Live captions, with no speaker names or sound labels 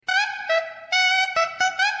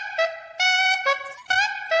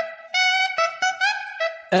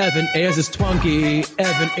Evan Ayers is twunky.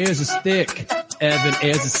 Evan Ayers is thick. Evan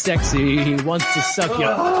Ayers is sexy. He wants to suck you.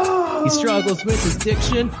 He struggles with his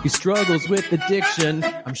diction. He struggles with addiction.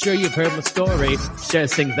 I'm sure you've heard my story. Cher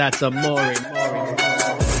sings that's a Maury.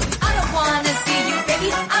 I don't wanna see you,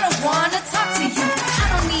 baby. I don't wanna talk to you. I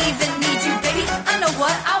don't even need you, baby. I know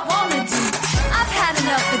what I wanna do. I've had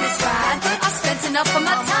enough of this ride. I've spent enough of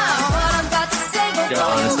my time. What I'm about to say will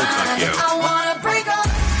blow your mind. I wanna break up.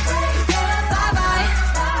 Bye-bye.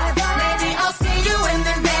 Maybe I'll see you in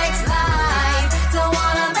the next life. Don't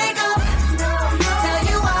wanna make up. Tell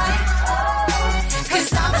you why. 'Cause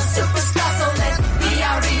I'm a superstar, so let's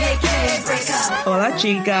B-R-E-A-K break up. Hola,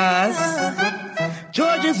 chicas.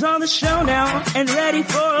 George is on the show now and ready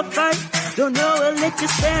for a fight. Don't know a lick of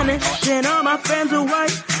Spanish and all my friends are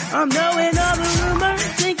white. I'm knowing all the rumors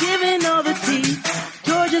and giving all the tea.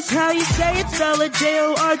 George is how you say it, spell it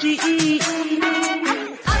Jorge.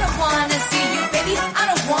 I don't wanna see you, baby. I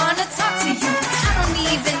don't wanna talk to you. I don't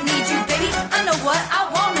even need you, baby. I know what I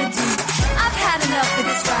wanna do. I've had enough of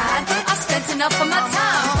this ride. I've spent enough of my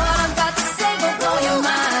time. What I'm about to say will blow your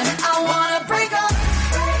mind. I wanna break up.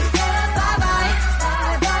 Bye-bye.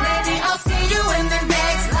 Maybe I'll see you in the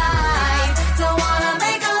next life. Don't wanna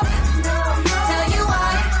make up. Tell you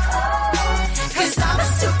why. 'Cause I'm a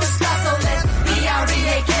superstar, so let's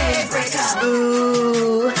B-R-E-A-K break up.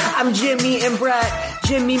 Ooh, I'm Jimmy and Brett.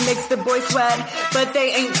 Jimmy makes the boys sweat, but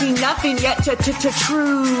they ain't seen nothing yet.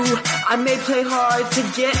 True. I may play hard to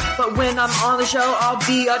get, but when I'm on the show, I'll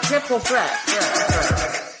be a triple threat.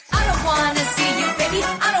 I don't wanna see you, baby.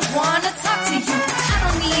 I don't wanna talk to you. I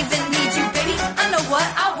don't even need you, baby. I know what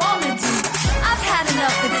I wanna do. I've had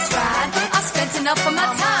enough of this ride. I've spent enough of my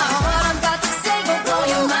time. What I'm about to say will blow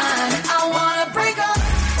your mind. I wanna break up.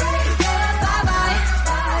 Bye-bye.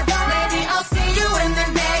 Maybe I'll see you in the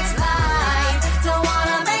next life. Don't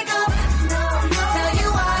wanna make up. Tell you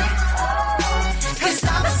why. 'Cause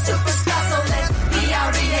I'm a superstar, so let's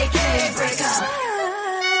B-R-E-A-K break up.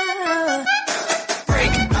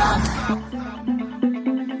 Break up.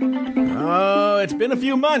 Oh, it's been a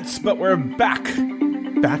few months, but we're back.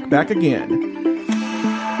 Back again.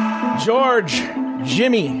 George,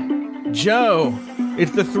 Jimmy, Joe.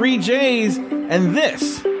 It's the 3 J's, and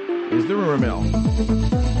this is the Rumor Mill.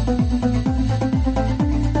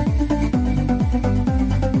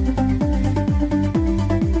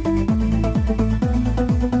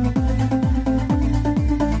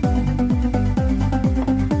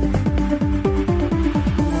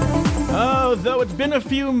 Oh, though it's been a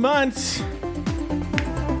few months,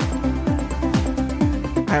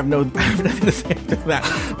 I have nothing to say after that.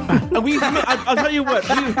 I'll tell you what.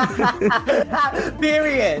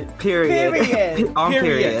 Period. On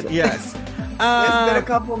period. Yes. It's been a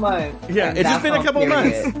couple months. Yeah, it's just been a couple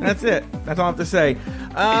months. That's it. That's all I have to say.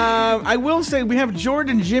 I will say we have George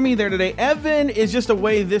and Jimmy there today. Evan is just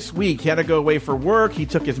away this week. He had to go away for work. He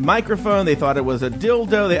took his microphone. They thought it was a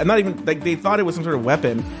dildo. They thought it was some sort of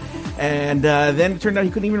weapon. And then it turned out he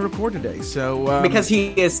couldn't even record today. So because he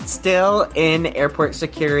is still in airport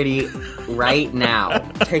security right now,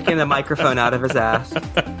 Taking the microphone out of his ass.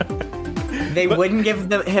 they wouldn't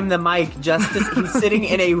give him the mic. Just as he's sitting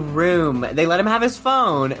in a room. They let him have his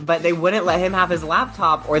phone, but they wouldn't let him have his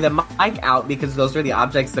laptop or the mic out because those are the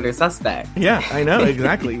objects that are suspect. Yeah, I know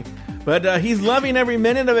exactly. But he's loving every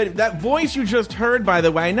minute of it. That voice you just heard, by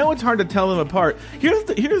the way, I know it's hard to tell them apart. Here's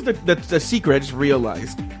the secret I just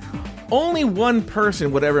realized. Only one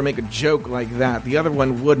person would ever make a joke like that. The other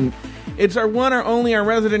one wouldn't. It's our one or only, our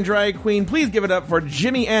resident drag queen. Please give it up for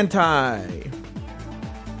Jimmy Anti.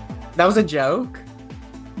 That was a joke?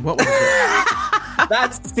 What was it?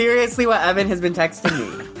 That's seriously what Evan has been texting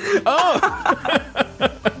me. Oh!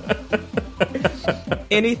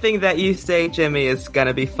 Anything that you say, Jimmy, is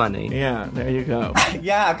gonna be funny. Yeah, there you go.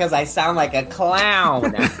 Yeah, because I sound like a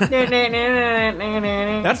clown. That's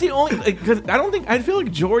the only... Because I feel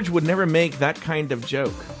like George would never make that kind of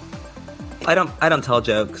joke. I don't tell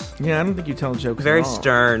jokes. Yeah, I don't think you tell jokes Very at all.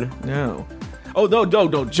 stern. No. Oh, no.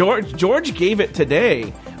 George gave it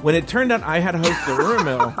today. When it turned out I had to host the Rumor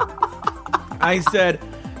Mill, I said,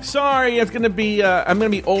 sorry, it's going to be... I'm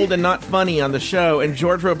going to be old and not funny on the show. And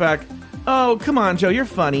George wrote back, oh, come on, Joe, you're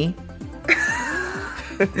funny.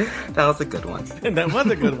 That was a good one. That was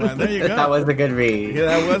a good one. There you go. That was a good read. Yeah,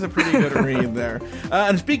 that was a pretty good read there.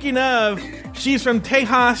 And speaking of, she's from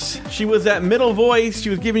Tejas. She was at Middle Voice. She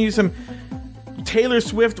was giving you some Taylor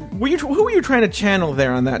Swift. Who were you trying to channel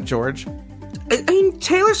there on that, George? I mean,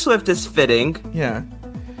 Taylor Swift is fitting. Yeah.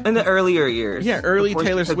 In the earlier years. Yeah, early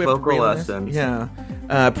Taylor Swift vocal lessons. Yeah.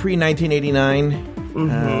 Pre-1989.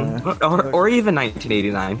 Mm-hmm. Or even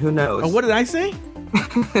 1989. Who knows? Oh, what did I say?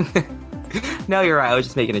 No, you're right. I was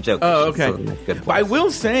just making a joke. Oh, okay. Good Well, I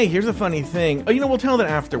will say, here's a funny thing. Oh, we'll tell that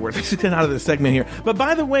afterwards. Let's get out of this segment here. But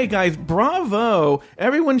by the way, guys, bravo.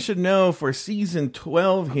 Everyone should know for season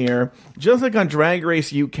 12 here, just like on Drag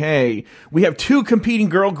Race UK, we have two competing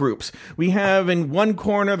girl groups. We have in one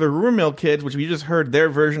corner the Rumor Mill Kids, which we just heard their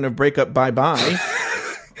version of Break Up Bye Bye.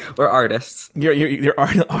 We're artists. You're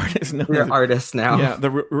artists. No, We're artists now. Yeah, the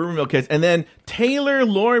Rumor Mill Kids. And then Taylor,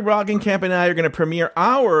 Lori Roggenkamp, and I are going to premiere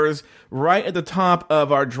ours right at the top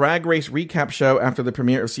of our Drag Race recap show after the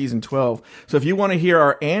premiere of season 12. So if you want to hear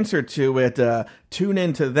our answer to it, tune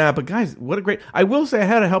into that. But guys, what a great... I will say I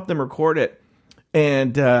had to help them record it.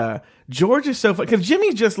 And George is so fun. Because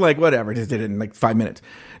Jimmy's just like, whatever, just did it in like 5 minutes.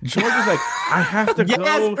 George is like, I have to go...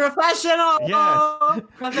 Yes, professional! Yes.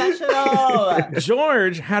 Professional!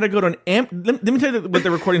 George had to go to an let me tell you what the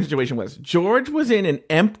recording situation was. George was in an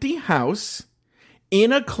empty house,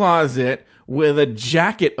 in a closet, with a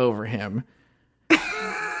jacket over him.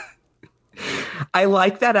 I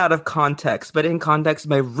like that out of context, but in context,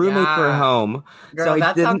 my roommates were home. Girl, so I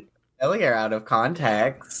that didn't... sounds familiar out of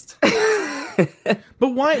context. But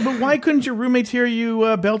why couldn't your roommates hear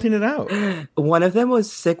you belting it out? One of them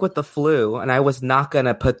was sick with the flu, and I was not going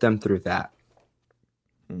to put them through that.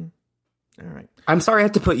 All right. I'm sorry I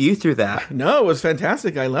had to put you through that. No, it was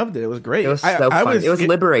fantastic. I loved it. It was great. It was so fun. It was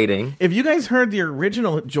liberating. If you guys heard the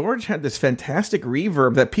original, George had this fantastic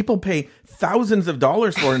reverb that people pay thousands of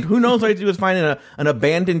dollars for, and who knows what I do is find an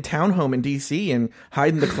abandoned townhome in D.C. and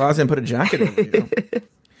hide in the closet and put a jacket over you.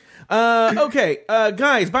 Okay,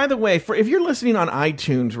 guys, by the way, if you're listening on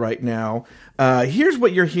iTunes right now, here's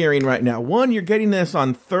what you're hearing right now. One, you're getting this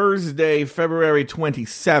on Thursday, February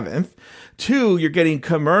 27th. 2, you're getting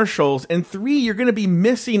commercials. And 3, you're going to be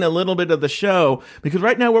missing a little bit of the show, because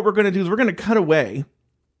right now what we're going to do is we're going to cut away.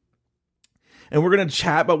 And we're going to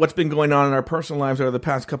chat about what's been going on in our personal lives over the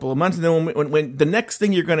past couple of months. And then when the next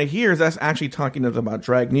thing you're going to hear is us actually talking about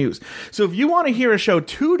drag news. So if you want to hear a show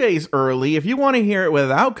 2 days early, if you want to hear it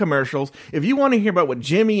without commercials, if you want to hear about what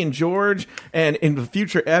Jimmy and George and in the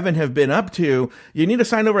future Evan have been up to, you need to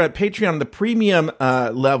sign over at Patreon, the premium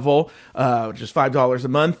level, which is $5 a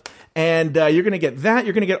month. And you're going to get that.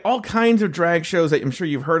 You're going to get all kinds of drag shows that I'm sure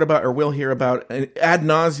you've heard about or will hear about ad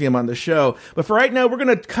nauseum on the show. But for right now, we're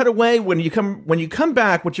going to cut away. When you come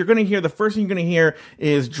back, what you're going to hear, the first thing you're going to hear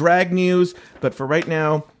is drag news. But for right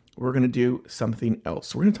now, we're going to do something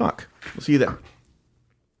else. We're going to talk. We'll see you then.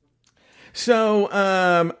 So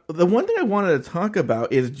the one thing I wanted to talk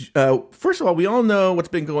about is, first of all, we all know what's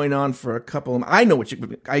been going on for a couple of... I know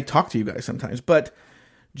I talk to you guys sometimes, but...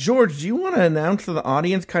 George, do you want to announce to the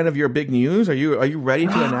audience kind of your big news? Are you ready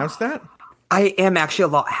to announce that? I am. Actually, a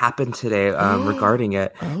lot happened today regarding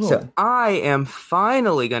it. Oh. So I am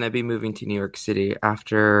finally going to be moving to New York City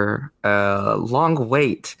after a long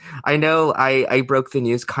wait. I know I broke the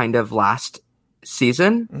news kind of last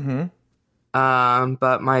season,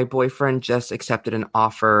 but my boyfriend just accepted an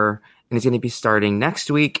offer and he's going to be starting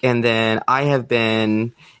next week. And then I have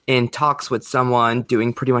been in talks with someone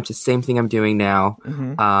doing pretty much the same thing I'm doing now,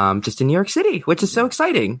 just in New York City, which is so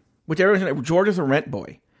exciting. George is a rent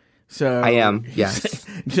boy. So I am, yes.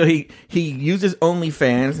 So he uses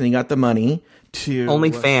OnlyFans and he got the money to...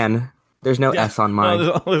 Only fan. There's no S on mine.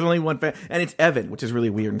 No, there's only one fan. And it's Evan, which is really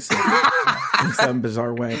weird and sick in some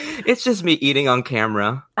bizarre way. It's just me eating on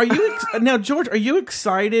camera. Are you now, George? Are you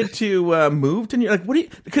excited to move to New York? Like, what do you?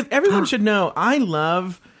 Because everyone should know, I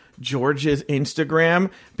love George's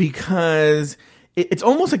Instagram because it's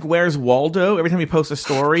almost like Where's Waldo. Every time he posts a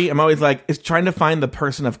story, I'm always like, it's trying to find the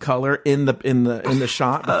person of color in the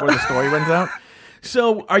shot before the story runs out.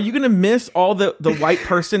 So, are you going to miss all the white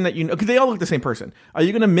person that you know? Because they all look the same person. Are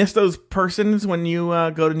you going to miss those persons when you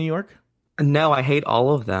go to New York? No, I hate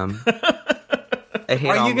all of them.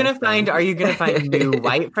 Are you gonna find new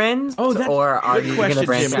white friends? Or are you gonna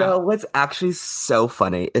branch out? So what's actually so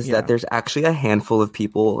funny is that there's actually a handful of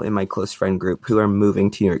people in my close friend group who are moving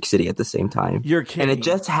to New York City at the same time. You're kidding. And it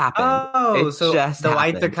just happened. Oh, so the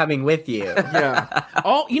whites are coming with you. Yeah.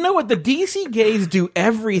 You know what? The DC gays do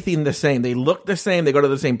everything the same. They look the same. They go to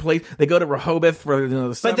the same place. They go to Rehoboth for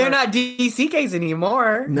the summer. But they're not DC gays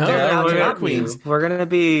anymore. No, they're drag queens. We're gonna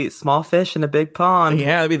be small fish in a big pond.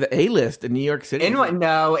 Yeah, it'll be the A-list in New York City.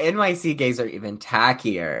 No, NYC gays are even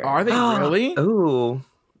tackier. Are they really? Ooh.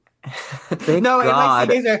 Thank no, God.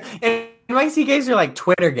 NYC gays are like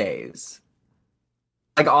Twitter gays.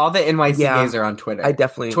 Like all the NYC gays are on Twitter. I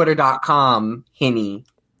definitely... Twitter.com, Henny.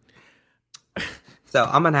 So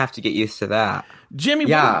I'm going to have to get used to that. Jimmy,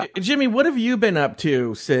 what have you been up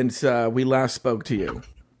to since we last spoke to you?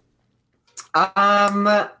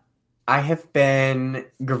 I I have been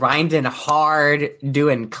grinding hard,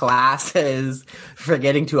 doing classes,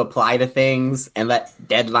 forgetting to apply to things and let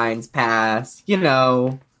deadlines pass. You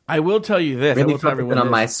know, I will tell you this. I really will tell focusing everyone on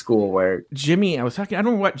this. my schoolwork. Jimmy, I don't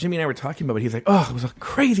know what Jimmy and I were talking about, but he's like, oh, it was a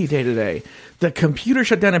crazy day today. The computer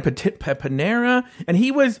shut down in Panera, and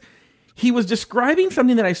he was describing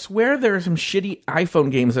something that I swear there are some shitty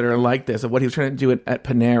iPhone games that are like this, of what he was trying to do at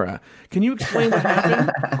Panera. Can you explain what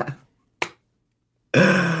happened?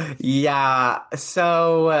 Yeah,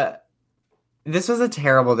 so this was a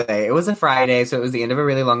terrible day. It was a Friday, so it was the end of a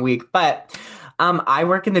really long week, but I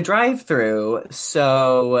work in the drive-thru,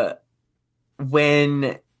 so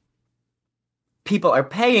when people are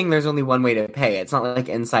paying, there's only one way to pay. It's not like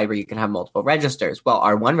inside where you can have multiple registers. Well,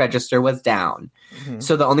 our one register was down,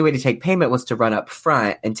 so the only way to take payment was to run up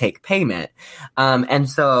front and take payment. And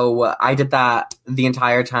so I did that the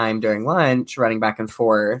entire time during lunch, running back and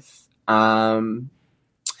forth.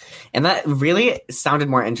 And that really sounded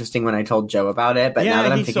more interesting when I told Joe about it. But now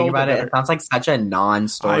that I'm thinking about it, it sounds like such a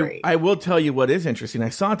non-story. I will tell you what is interesting. I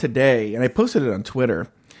saw today, and I posted it on Twitter,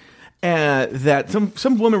 that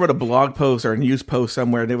some woman wrote a blog post or a news post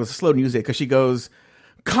somewhere. There was a slow news day because she goes,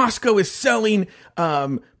 Costco is selling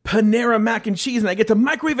Panera mac and cheese, and I get to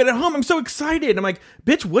microwave it at home. I'm so excited. I'm like,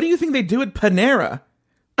 bitch, what do you think they do at Panera?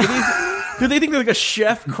 Do they think they're like a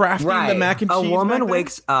chef crafting the mac and cheese? A woman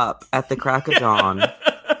wakes up at the crack of dawn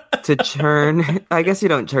to churn, I guess you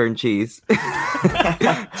don't churn cheese,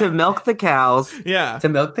 to milk the cows. Yeah. To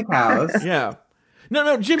milk the cows. Yeah.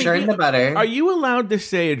 No, Jimmy. Churn the butter. Are you allowed to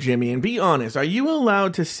say, Jimmy, and be honest, are you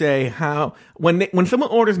allowed to say how, when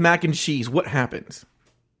someone orders mac and cheese, what happens?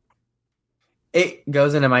 It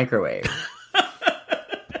goes in a microwave.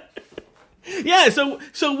 Yeah, so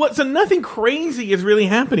nothing crazy is really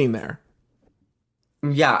happening there.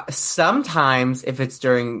 Yeah, sometimes if it's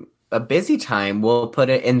during a busy time, we'll put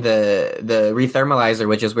it in the rethermalizer,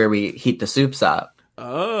 which is where we heat the soups up.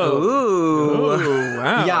 Oh,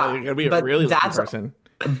 wow! Yeah, you gotta be a really lucky person.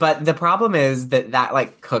 But the problem is that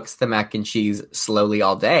like cooks the mac and cheese slowly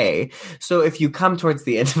all day. So if you come towards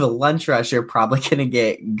the end of a lunch rush, you're probably gonna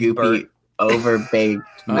get goopy, overbaked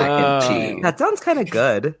mac and cheese. That sounds kind of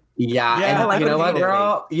good. Yeah, and you know what,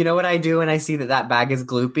 girl? You know what I do when I see that bag is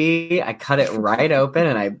gloopy? I cut it right open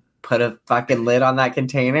and I put a fucking lid on that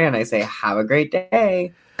container and I say, "Have a great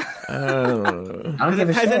day." I don't give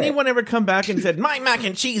a shit. Has anyone ever come back and said, "My mac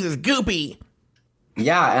and cheese is goopy"?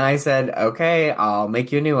 Yeah, and I said, "Okay, I'll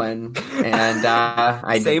make you a new one." And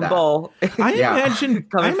I did same that. bowl. I imagine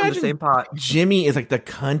Coming from the same pot. Jimmy is like the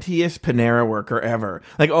cuntiest Panera worker ever.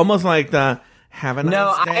 Like almost like the have a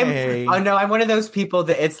nice day. I'm one of those people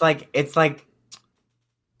that it's like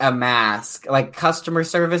a mask, like customer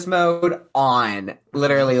service mode on,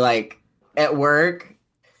 literally like at work.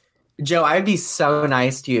 Joe, I would be so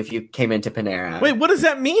nice to you if you came into Panera. Wait, what does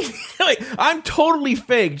that mean? Like, I'm totally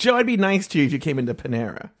fake. Joe, I'd be nice to you if you came into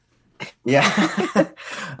Panera.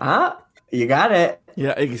 Yeah. You got it.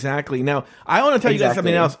 Yeah, exactly. Now, I want to tell you guys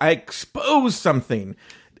something else. I exposed something.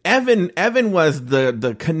 Evan was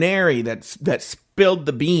the canary that spilled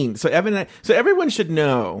the beans. So everyone should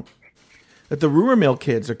know that the Rumor Mill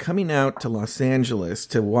kids are coming out to Los Angeles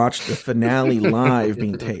to watch the finale live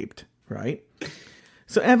being taped, right?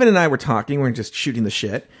 So Evan and I were talking. We're just shooting the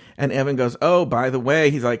shit, and Evan goes, "Oh, by the way,"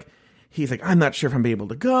 he's like, "I'm not sure if I'm able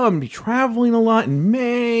to go. I'm gonna be traveling a lot in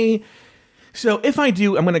May. So if I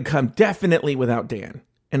do, I'm gonna come definitely without Dan."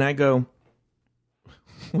 And I go,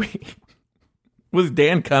 "Wait, was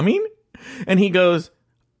Dan coming?" And he goes,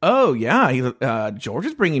 "Oh yeah, George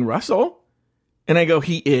is bringing Russell." And I go,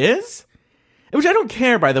 "He is?" Which I don't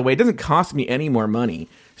care, by the way. It doesn't cost me any more money.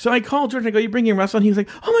 So I called George and I go, "You bringing Russell?" And he was like,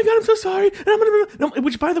 "Oh my God, I'm so sorry." And I'm gonna, no,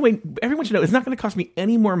 which by the way, everyone should know, it's not going to cost me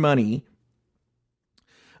any more money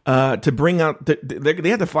to bring out. They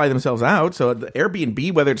have to fly themselves out. So the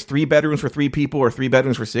Airbnb, whether it's 3 bedrooms for 3 people or 3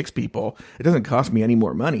 bedrooms for 6 people, it doesn't cost me any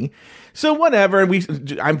more money. So whatever,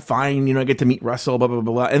 I'm fine. I get to meet Russell, blah blah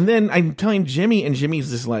blah blah. And then I'm telling Jimmy, and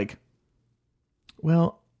Jimmy's just like,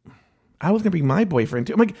 "Well, I was going to bring my boyfriend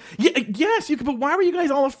too." I'm like, yes, you could, but why were you guys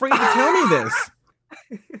all afraid to tell me this?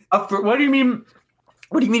 What do you mean?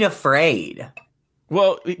 What do you mean afraid?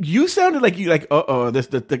 Well, you sounded like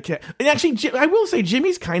the cat. And actually, I will say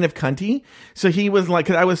Jimmy's kind of cunty. So he was like,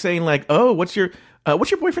 because I was saying like, "Oh, what's your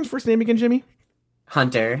boyfriend's first name again, Jimmy?"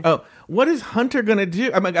 Hunter. Oh, what is Hunter gonna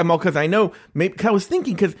do? I'm all because I know. Maybe I was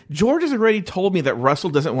thinking because George has already told me that Russell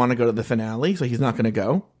doesn't want to go to the finale, so he's not going to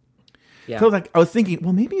go. Yeah. So I was thinking,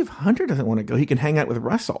 well, maybe if Hunter doesn't want to go, he can hang out with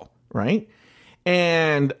Russell, right?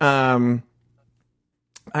 And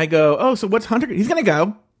I go, "Oh, so what's Hunter? He's going to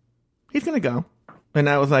go. He's going to go." And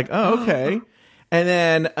I was like, "Oh, okay." And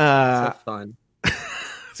then, So fun.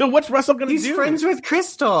 so what's Russell going to do? He's friends with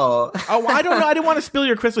Crystal. Oh, I don't know. I didn't want to spill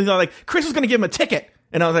your Crystal. He's all like, Crystal's going to give him a ticket.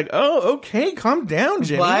 And I was like, oh, okay, calm down,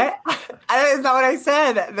 Jimmy. What? That's not what I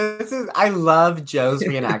said. I love Joe's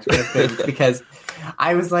reenactment of things because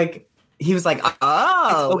I was like, he was like,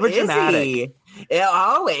 oh, It's overdramatic.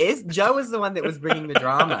 is he? Joe was the one that was bringing the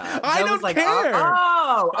drama. I Joe don't was like,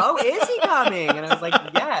 care. Is he coming? And I was like,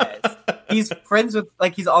 yes. He's friends with,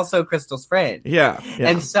 like, he's also Crystal's friend. Yeah.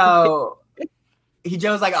 And so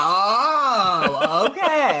Joe's like, oh,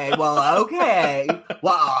 okay. Well, okay.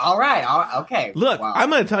 Well, all right. Okay. Look, Wow. I'm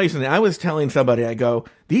going to tell you something. I was telling somebody, I go,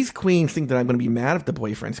 these queens think that I'm going to be mad if the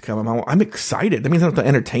boyfriends come. I'm excited. That means I don't have to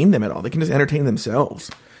entertain them at all. They can just entertain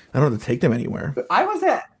themselves. I don't have to take them anywhere. I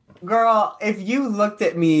wasn't, girl, if you looked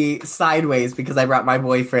at me sideways because I brought my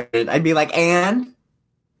boyfriend, I'd be like, and?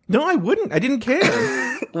 No, I wouldn't. I didn't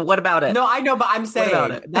care. What about it? No, I know, but I'm saying,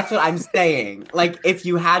 about it? that's what I'm saying. Like, if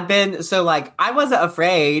you had been, so like, I wasn't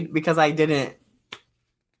afraid because I didn't,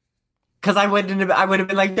 because I would have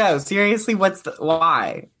been like, no, seriously,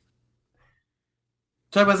 why?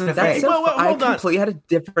 So I wasn't afraid. That's so Well, I hold on. completely had a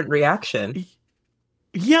different reaction.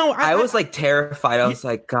 I I was like terrified. I was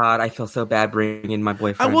like, God, I feel so bad bringing in my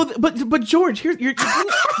boyfriend. well, but George, here you're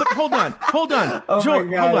but hold on, Oh my George,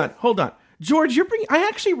 God. hold on, George, I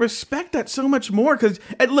actually respect that so much more because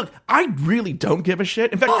look, I really don't give a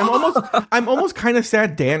shit. In fact, I'm almost kind of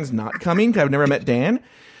sad Dan's not coming because I've never met Dan.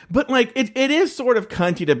 But like, it is sort of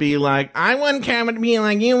cunty to be like, I wouldn't come and be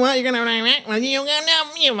like, you what? You're gonna react with you gonna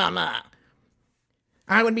know you, mama.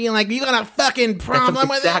 I would be like, you got a fucking problem That's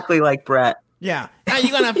with exactly like Brett. Yeah. Now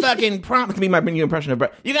you got a fucking problem. This could be my new impression of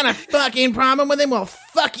Brett. You got a fucking problem with him? Well,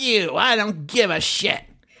 fuck you. I don't give a shit.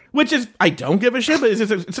 Which is, I don't give a shit, but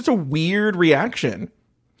it's such a weird reaction.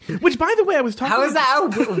 Which, by the way, I was talking. How is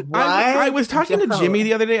that? What? I was talking to Joe. Jimmy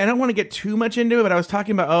the other day. I don't want to get too much into it, but I was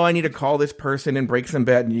talking about, I need to call this person and break some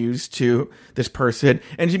bad news to this person.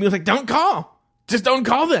 And Jimmy was like, don't call. Just don't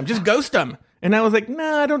call them. Just ghost them. And I was like,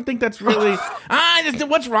 no, I don't think that's really.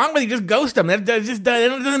 What's wrong with you? Just ghost them. That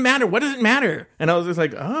doesn't matter. What does it matter? And I was just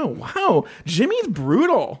like, oh wow, Jimmy's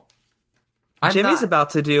brutal. Jimmy's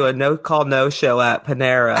about to do a no show at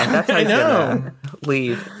Panera. That's how he's gonna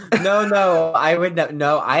leave. No, I would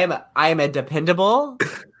no. I am a dependable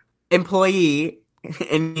employee,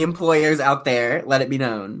 and the employers out there, let it be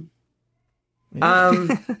known.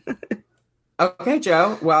 Okay,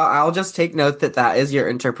 Joe. Well, I'll just take note that is your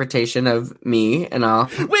interpretation of me, and I'll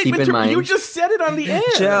keep in mind. You just said it on the air,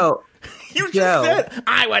 Joe. You just said,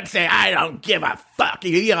 I would say I don't give a fuck.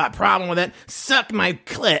 You got a problem with it? Suck my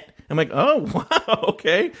clit. I'm like, oh wow,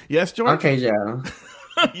 okay, yes, George. Okay, Joe.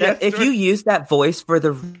 Yes, If George. you use that voice for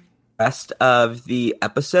the rest of the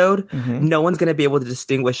episode, no one's going to be able to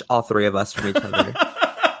distinguish all three of us from each other.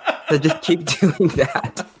 So just keep doing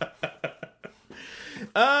that.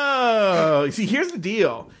 Oh, see, here's the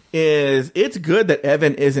deal: is it's good that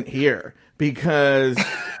Evan isn't here because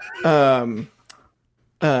Evan,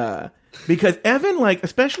 like,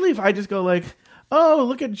 especially if I just go like, oh,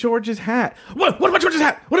 look at George's hat. What about George's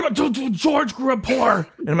hat? What about George grew up poor?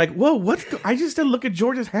 And I'm like, whoa, I just said look at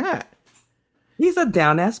George's hat. He's a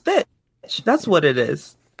down ass bitch. That's what it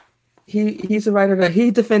is. He's a writer.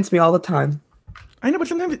 He defends me all the time. I know, but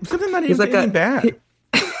sometimes not He's even, like even bad.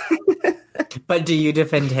 But do you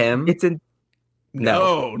defend him? It's in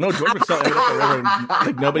No, George would sell it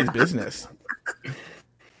like nobody's business.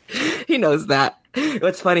 He knows that.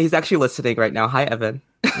 What's funny, he's actually listening right now. Hi, Evan.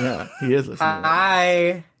 Yeah, he is listening.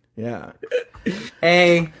 Hi. Yeah.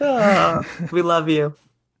 Hey. We love you.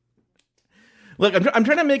 Look, I'm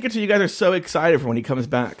trying to make it so you guys are so excited for when he comes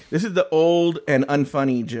back. This is the old and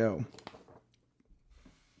unfunny Joe.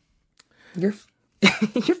 You're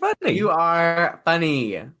funny. You are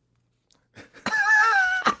funny.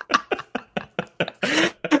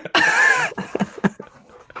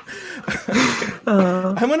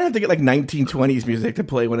 I'm gonna have to get like 1920s music to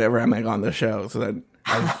play whenever I'm like on the show, so that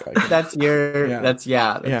That's your. Yeah. That's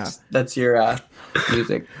your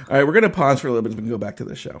music. All right, we're gonna pause for a little bit so we can go back to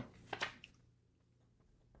the show.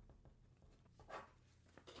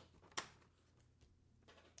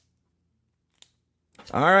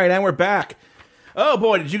 All right, and we're back. Oh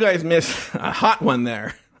boy, did you guys miss a hot one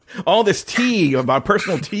there? All this tea about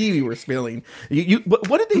personal tea we were spilling.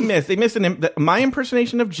 What did they miss? They missed my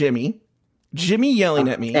impersonation of Jimmy yelling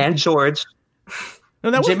at me, And George.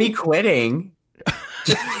 No, that Jimmy quitting.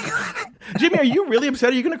 Jimmy, are you really upset?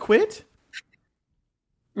 Are you going to quit?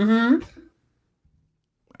 Mm-hmm.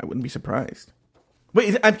 I wouldn't be surprised.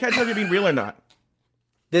 Wait, I can't tell if you're being real or not.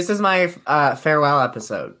 This is my farewell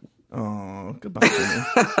episode. Oh, goodbye,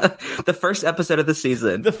 Jimmy. The first episode of the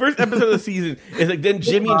season. The first episode of the season is like then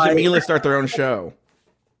Jimmy and Jamila start their own show.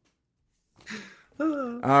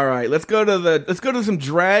 All right, let's go to some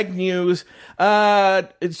drag news.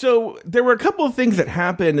 So there were a couple of things that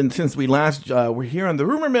happened, and since we last were here on the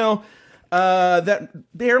rumor mill, that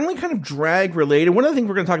they're only kind of drag related. One of the things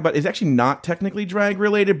we're going to talk about is actually not technically drag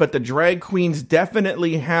related, but the drag queens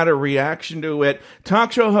definitely had a reaction to it.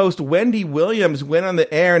 Talk show host Wendy Williams went on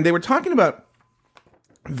the air, and they were talking about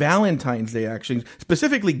Valentine's Day, actually,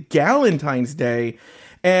 specifically Galentine's Day,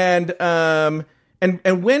 and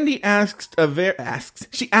Wendy asks a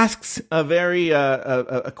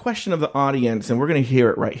question of the audience, and we're going to hear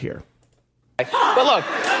it right here. But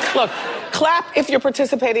look, clap if you're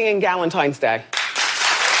participating in Galentine's Day.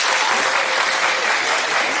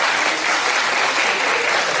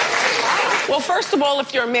 Well, first of all,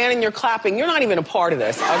 if you're a man and you're clapping, you're not even a part of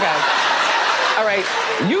this, okay? All right,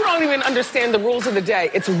 you don't even understand the rules of the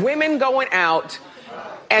day. It's women going out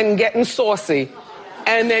and getting saucy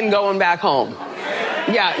and then going back home.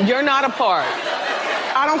 Yeah, you're not a part.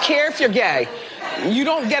 I don't care if you're gay. You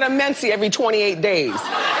don't get a mensie every 28 days, all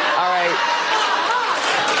right?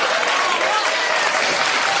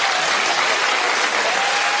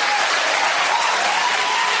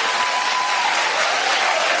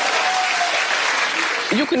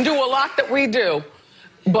 You can do a lot that we do,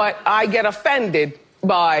 but I get offended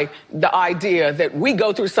by the idea that we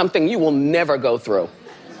go through something you will never go through.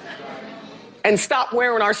 And stop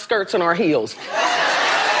wearing our skirts and our heels.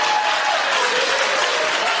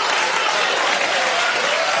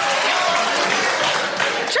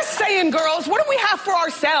 Just saying, girls, what do we have for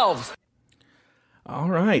ourselves? All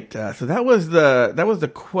right, so that was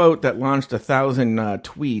the quote that launched 1,000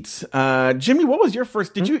 tweets. Jimmy, what was your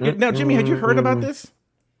first? Jimmy, had you heard about this?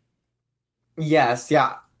 Yes,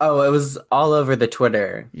 yeah. Oh, it was all over the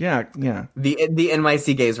Twitter. Yeah. The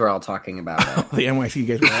NYC gays were all talking about it. The NYC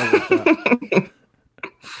gays were all worked up.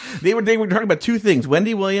 They were talking about two things: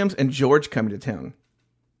 Wendy Williams and George coming to town.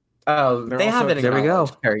 Oh, they haven't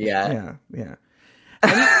acknowledged her yet. Yeah.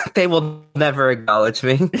 They will never acknowledge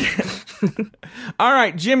me. All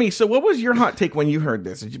right, Jimmy. So, what was your hot take when you heard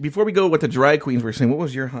this? Before we go with what the drag queens were saying, what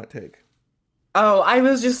was your hot take? Oh, I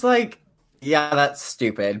was just like, yeah, that's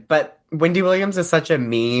stupid. But Wendy Williams is such a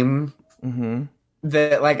meme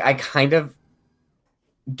that, like, I kind of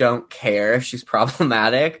don't care if she's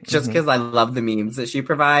problematic just because I love the memes that she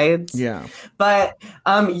provides. Yeah. But,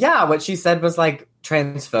 yeah, what she said was, like,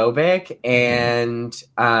 transphobic and,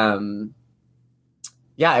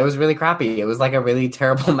 yeah, it was really crappy. It was like a really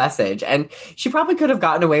terrible message. And she probably could have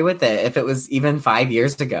gotten away with it if it was even 5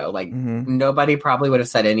 years ago. Like, nobody probably would have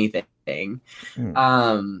said anything.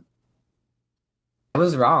 It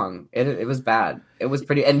was wrong. It was bad. It was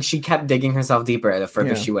pretty... And she kept digging herself deeper the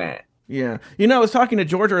further she went. Yeah. You know, I was talking to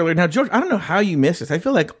George earlier. Now, George, I don't know how you missed this. I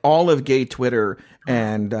feel like all of gay Twitter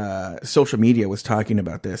and social media was talking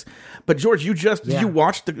about this. But, George, you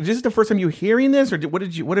watched... This is the first time you hearing this? Or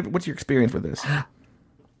what's your experience with this?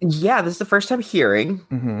 Yeah, this is the first time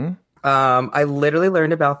hearing. I literally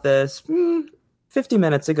learned about this 50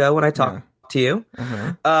 minutes ago when I talked to you.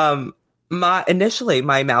 Initially,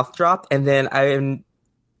 my mouth dropped, and then I'm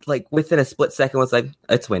like within a split second was like,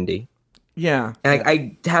 it's Wendy. Yeah, and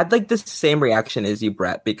I had like the same reaction as you,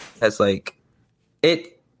 Brett, because like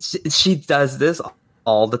she does this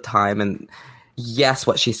all the time, and yes,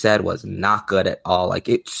 what she said was not good at all. Like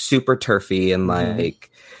it's super turfy and like.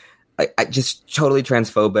 I just totally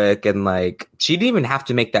transphobic, and like she didn't even have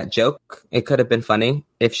to make that joke. It could have been funny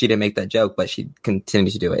if she didn't make that joke, but she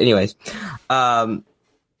continued to do it anyways.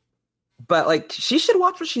 But like she should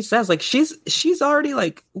watch what she says. Like she's already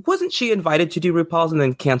like, wasn't she invited to do RuPaul's and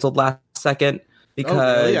then canceled last second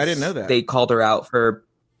because really? I didn't know that. They called her out for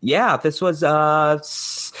this was I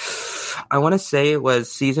want to say it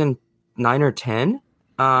was season 9 or 10. She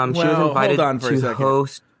was invited to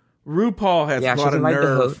host. RuPaul has a lot of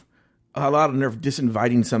nerve. A lot of nerve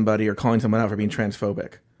disinviting somebody or calling someone out for being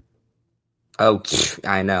transphobic. Oh,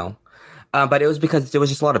 I know. But it was because there was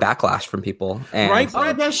just a lot of backlash from people. And right? Oh,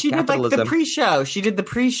 yeah, she did like the pre-show. She did the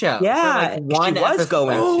pre-show. Yeah, for, like, she was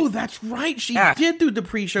going. Oh, that's right. She did do the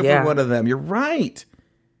pre-show for one of them. You're right.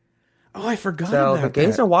 Oh, I forgot about that. So the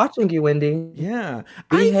gays are watching you, Wendy. Yeah.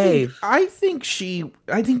 Behave. I think she's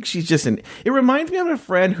just it reminds me of a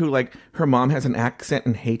friend who, like, her mom has an accent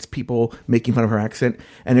and hates people making fun of her accent.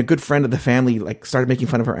 And a good friend of the family, like, started making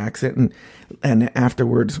fun of her accent. And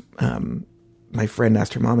afterwards, my friend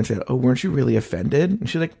asked her mom and said, "Oh, weren't you really offended?" And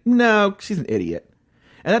she's like, "No, she's an idiot."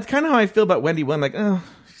 And that's kind of how I feel about Wendy. I'm like, oh,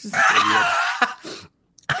 she's an idiot.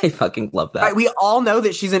 I fucking love that. Right, we all know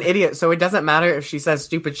that she's an idiot, so it doesn't matter if she says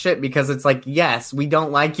stupid shit because it's like, yes, we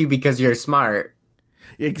don't like you because you're smart.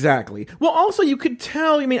 Exactly. Well, also, you could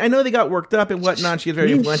tell, I mean, I know they got worked up and whatnot. She was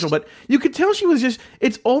very influential, but you could tell she was just,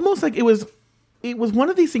 it's almost like it was one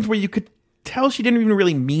of these things where you could tell she didn't even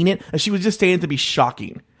really mean it, and she was just saying it to be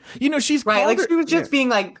shocking. You know, she's right, like she was just being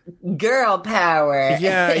like, girl power.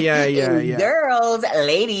 Yeah. Girls,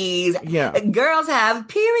 ladies. Yeah. Girls have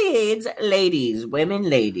periods, ladies, women,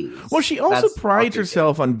 ladies. Well, she also prides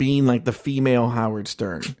herself on being like the female Howard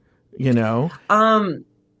Stern, you know?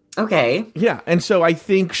 Okay. Yeah, and so I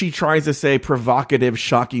think she tries to say provocative,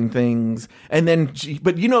 shocking things, and then,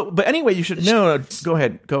 but anyway, you should know. Go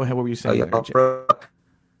ahead. What were you saying?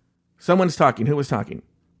 Someone's talking. Who was talking?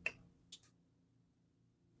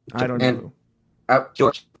 I don't know.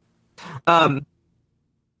 George.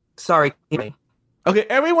 Sorry. Okay,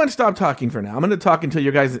 everyone stop talking for now. I'm going to talk until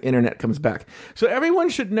your guys' internet comes back. So everyone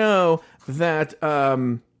should know that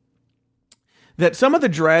that some of the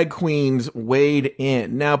drag queens weighed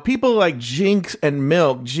in. Now, people like Jinx and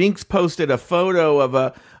Milk. Jinx posted a photo of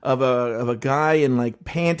a guy in like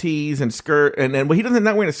panties and skirt, and well, he doesn't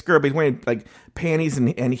not wearing a skirt, but he's wearing like panties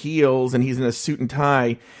and heels, and he's in a suit and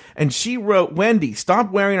tie. And she wrote, Wendy,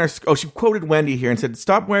 stop wearing our... Oh, she quoted Wendy here and said,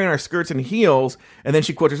 stop wearing our skirts and heels. And then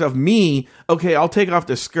she quotes herself, me, okay, I'll take off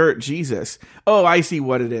the skirt, Jesus. Oh, I see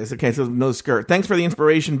what it is. Okay, so no skirt. Thanks for the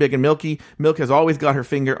inspiration, Big and Milky. Milk has always got her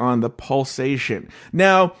finger on the pulsation.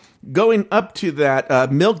 Now, going up to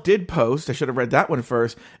that, Milk did post. I should have read that one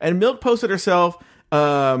first. And Milk posted herself...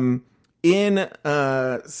 can't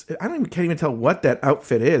even tell what that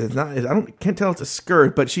outfit is. It's not. Can't tell it's a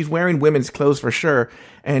skirt, but she's wearing women's clothes for sure.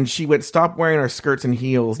 And she went, "Stop wearing our skirts and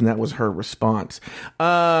heels," and that was her response.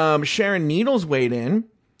 Sharon Needles weighed in,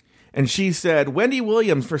 and she said, "Wendy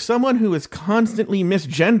Williams, for someone who is constantly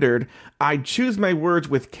misgendered, I'd choose my words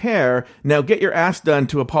with care. Now get your ass done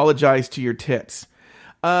to apologize to your tits."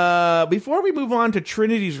 Before we move on to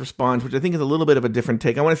Trinity's response, which I think is a little bit of a different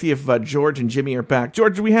take, I want to see if George and Jimmy are back.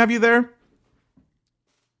 George, do we have you there?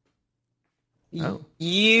 Oh.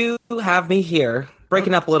 You have me here.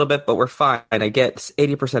 Breaking up a little bit, but we're fine. I get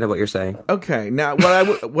 80% of what you're saying. Okay. Now,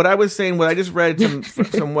 what I was saying, what I just read,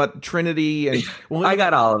 somewhat Trinity, and I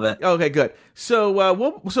got all of it. Okay, good. So,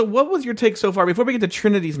 what was your take so far? Before we get to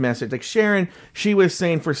Trinity's message, like Sharon, she was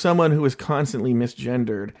saying, for someone who is constantly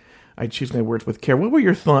misgendered, I choose my words with care. What were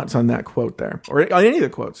your thoughts on that quote there, or on any of the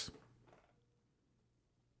quotes?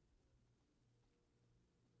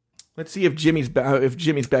 Let's see if Jimmy's back.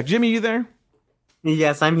 Jimmy, you there?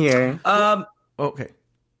 Yes, I'm here. Okay.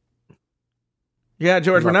 Yeah,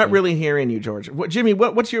 George, we're not really hearing you, George. Jimmy,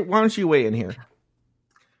 what's your? Why don't you weigh in here?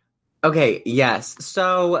 Okay. Yes.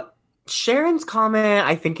 So Sharon's comment,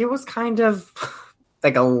 I think it was kind of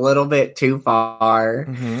like a little bit too far.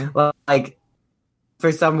 Mm-hmm. Like,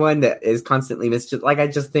 for someone that is constantly I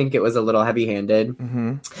just think it was a little heavy-handed.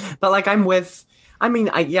 Mm-hmm. But like,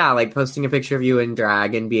 like posting a picture of you in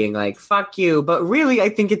drag and being like, fuck you. But really, I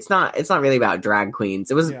think it's not really about drag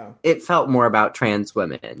queens. It felt more about trans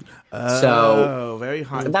women. So very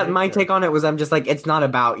hot. My take on it was, I'm just like, it's not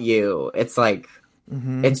about you. It's like,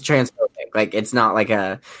 it's transphobic. Like, it's not like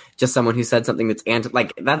just someone who said something that's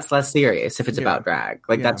that's less serious if it's about drag.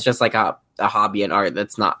 Like, that's just like a hobby in art.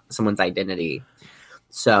 That's not someone's identity.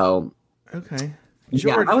 So, okay.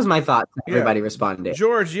 George, that was my thought. Everybody responded.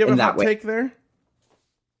 George, do you have a hot take there?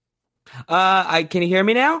 Can you hear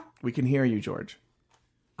me now? We can hear you, George.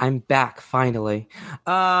 I'm back finally.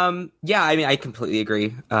 Yeah, I mean, I completely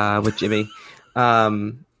agree with Jimmy.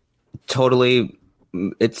 Totally,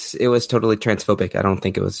 it was totally transphobic. I don't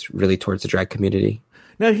think it was really towards the drag community.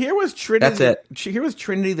 Now here was Trinity. That's it. Here was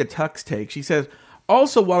Trinity the Tux take. She says,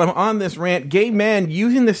 also, while I'm on this rant, gay man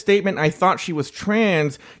using the statement, I thought she was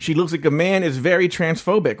trans, she looks like a man, is very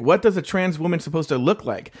transphobic. What does a trans woman supposed to look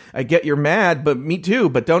like? I get you're mad, but me too,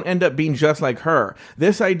 but don't end up being just like her.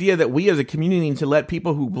 This idea that we as a community need to let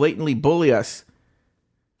people who blatantly bully us,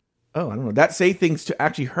 that say things to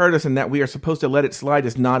actually hurt us and that we are supposed to let it slide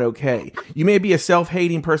is not okay. You may be a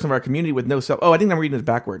self-hating person of our community with no self... Oh, I think I'm reading this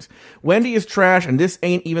backwards. Wendy is trash, and this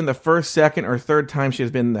ain't even the first, second, or third time she has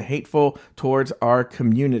been the hateful towards our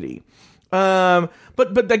community. But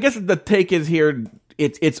I guess the take is here,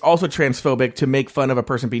 it's also transphobic to make fun of a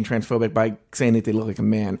person being transphobic by saying that they look like a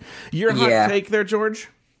man. Your hot take there, George?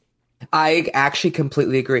 I actually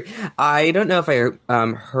completely agree. I don't know if I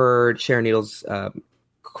heard Sharon Needles...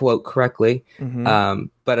 quote correctly,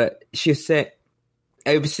 but she said,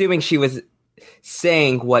 I'm assuming she was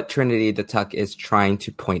saying what Trinity the Tuck is trying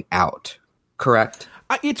to point out, correct?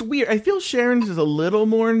 It's weird. I feel Sharon's is a little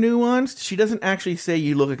more nuanced. She doesn't actually say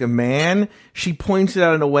you look like a man. She points it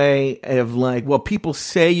out in a way of like, well, people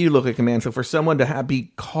say you look like a man. So for someone to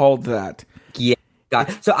be called that. Yeah.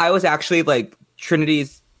 So I was actually like,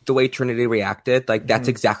 the way Trinity reacted, like that's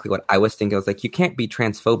exactly what I was thinking. I was like, you can't be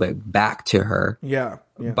transphobic back to her. Yeah.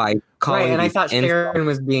 By calling. Right, and I thought Sharon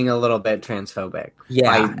was being a little bit transphobic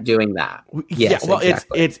by doing that. Yes, well,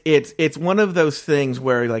 exactly. it's one of those things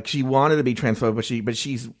where like she wanted to be transphobic, but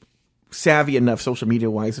she's savvy enough social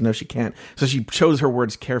media wise to know she can't, so she chose her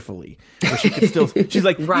words carefully. Where she could still, she's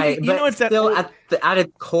like, right, you know, it's still that at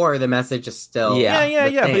its core, the message is still yeah.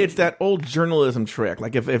 But it's that old journalism trick.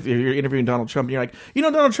 Like if you're interviewing Donald Trump, and you're like, you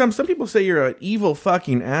know, Donald Trump, some people say you're an evil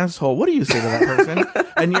fucking asshole. What do you say to that person?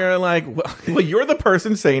 And you're like, well, you're the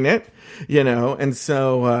person saying it, you know. And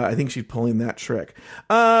so I think she's pulling that trick.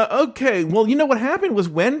 Okay, well, you know what happened was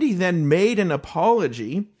Wendy then made an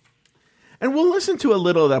apology. And we'll listen to a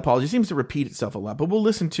little of that apology. It seems to repeat itself a lot, but we'll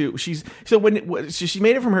listen to. She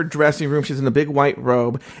made it from her dressing room. She's in a big white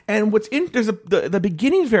robe, and the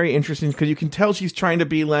beginning is very interesting because you can tell she's trying to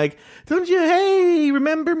be like, "Don't you? Hey,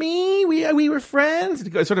 remember me? We were friends."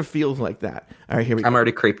 It sort of feels like that. All right, here we go. I'm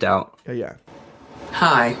already creeped out. Yeah.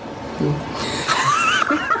 Hi.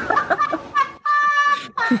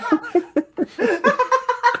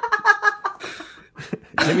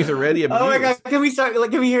 Jimmy's already abused. Oh my god! Can we start?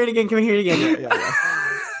 Like, can we hear it again?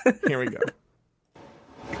 Yeah. Here we go.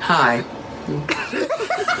 Hi.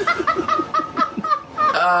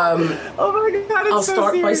 Oh my god! I'll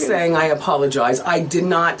start by saying I apologize. I did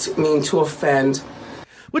not mean to offend.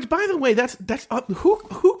 Which, by the way, that's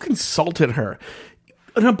who consulted her.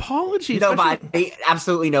 An apology. Nobody.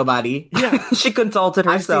 Absolutely nobody. Yeah. She consulted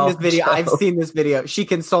herself. I've seen this video. She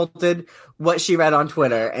consulted what she read on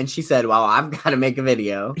Twitter, and she said, well, I've got to make a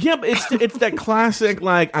video. Yeah, but it's that classic,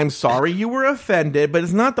 like, I'm sorry you were offended, but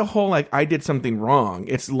it's not the whole, like, I did something wrong.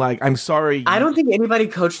 It's like, I'm sorry. I don't think anybody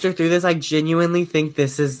coached her through this. I genuinely think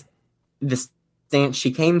this is the stance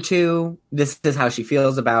she came to. This is how she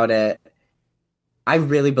feels about it. I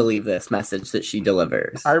really believe this message that she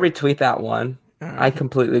delivers. I retweet that one. Right. I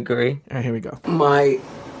completely agree. All right, here we go. My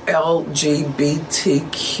LGBTQ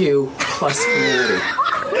plus community.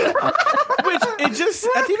 Which,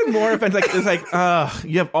 that's even more offensive. Like, it's like,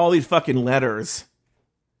 you have all these fucking letters.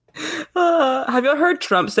 Have you heard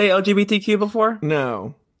Trump say LGBTQ before?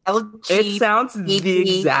 No. It sounds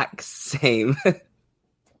the exact same.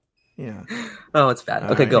 Yeah. Oh, it's bad.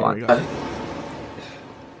 Okay, go on.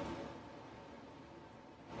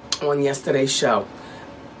 On yesterday's show.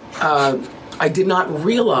 I did not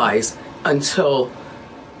realize until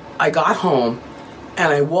I got home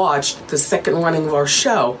and I watched the second running of our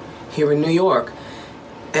show here in New York.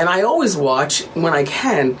 And I always watch when I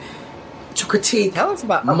can to critique my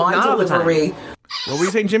delivery. What were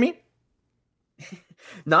you saying, Jimmy?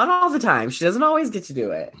 Not all the time. She doesn't always get to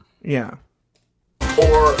do it. Yeah.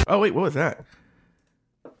 Oh, wait, what was that?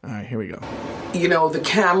 All right, here we go. You know, the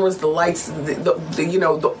cameras, the lights, the you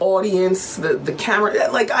know, the audience, the camera.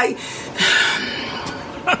 Like,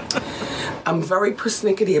 I'm very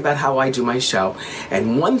persnickety about how I do my show.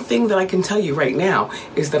 And one thing that I can tell you right now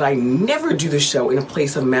is that I never do the show in a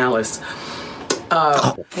place of malice.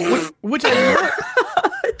 Which I love.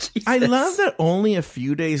 I love that only a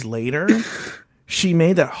few days later, she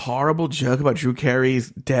made that horrible joke about Drew Carey's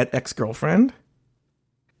dead ex-girlfriend.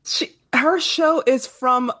 Her show is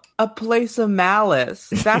from a place of malice.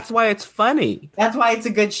 That's why it's funny. That's why it's a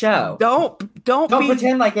good show. Don't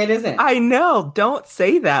pretend like it isn't. I know. Don't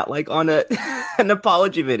say that like on an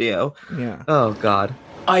apology video. Yeah. Oh God.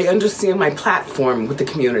 I understand my platform with the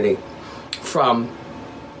community from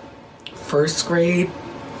first grade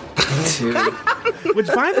to. Which,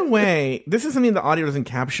 by the way, this is something the audio doesn't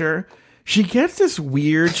capture. She gets this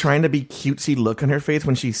weird, trying to be cutesy look on her face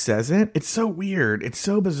when she says it. It's so weird. It's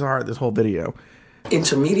so bizarre, this whole video.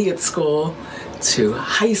 Intermediate school, to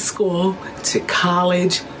high school, to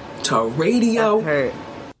college, to radio.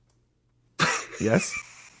 Yes?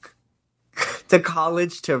 To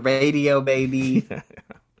college, to radio, baby.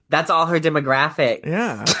 That's all her demographic.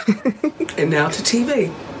 Yeah. And now to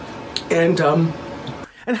TV.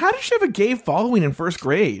 And how did she have a gay following in first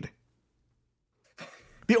grade?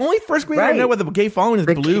 The only first grader I know with a gay following is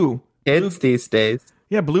Blue. Kids these days.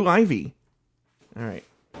 Yeah, Blue Ivy. All right.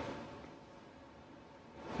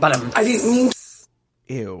 But I didn't mean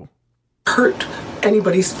to hurt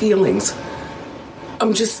anybody's feelings.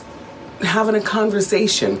 I'm just having a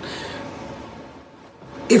conversation.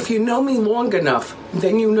 If you know me long enough,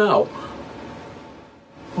 then you know.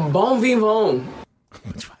 Bon vivant.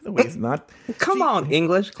 Which, by the way, it's not. Come on,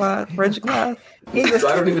 English class, French class. English.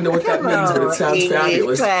 I don't even know what that means, but it sounds English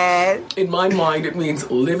fabulous. class. In my mind, it means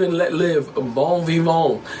live and let live, bon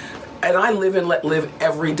vivant. And I live and let live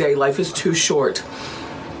every day. Life is too short.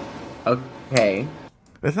 Okay.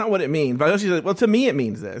 That's not what it means. But she's like, well, to me, it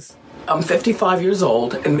means this. I'm 55 years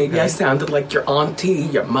old, and maybe I sounded like your auntie,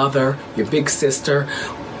 your mother, your big sister,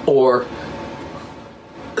 or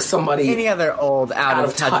somebody. Any other old out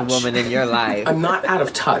of touch woman in your life? I'm not out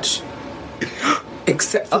of touch,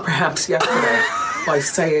 except for perhaps yesterday by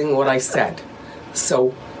saying what I said.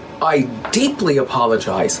 So I deeply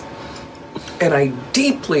apologize, and I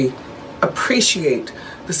deeply appreciate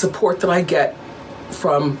the support that I get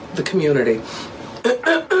from the community.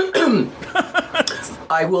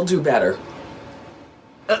 I will do better.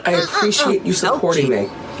 I appreciate you supporting me.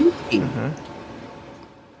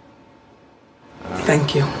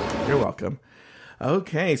 Thank you. You're welcome.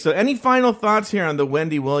 Okay, so any final thoughts here on the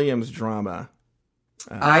Wendy Williams drama?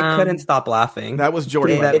 I couldn't stop laughing. That was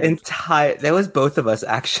George. That was both of us,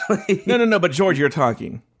 actually. No, but George, you're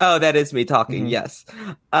talking. Oh, that is me talking, yes.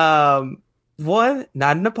 One,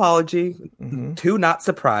 not an apology. Two, not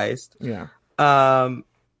surprised. Yeah.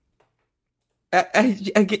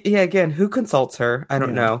 Again, who consults her? I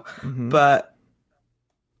don't know. But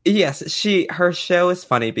yes, her show is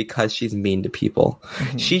funny because she's mean to people.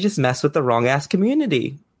 She just messed with the wrong ass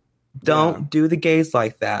community. Don't do the gays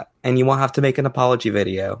like that, and you won't have to make an apology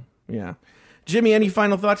video. Yeah. Jimmy, any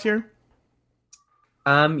final thoughts here?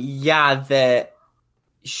 Yeah, that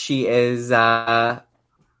she is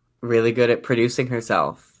really good at producing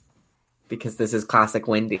herself, because this is classic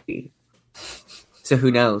Wendy. So who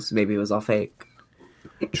knows? Maybe it was all fake.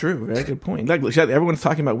 True, very good point. Like, everyone's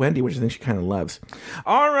talking about Wendy, which I think she kind of loves.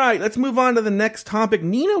 All right, let's move on to the next topic.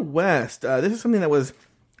 Nina West. This is something that was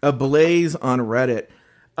ablaze on Reddit.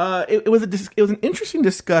 It was an interesting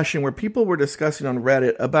discussion where people were discussing on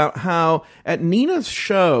Reddit about how at Nina's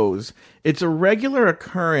shows, it's a regular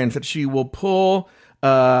occurrence that she will pull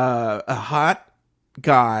a hot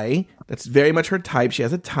guy that's very much her type. She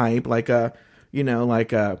has a type, like a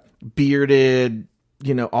bearded,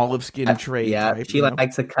 olive skin trait. Yeah, type, she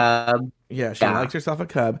likes a cub. Yeah, she likes herself a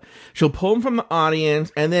cub. She'll pull him from the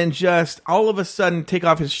audience and then just all of a sudden take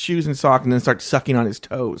off his shoes and socks and then start sucking on his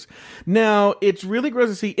toes. Now, it's really gross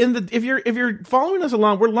to see. If you're following us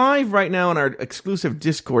along, we're live right now on our exclusive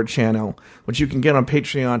Discord channel, which you can get on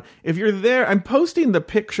Patreon. If you're there, I'm posting the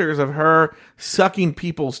pictures of her sucking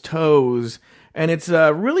people's toes, and it's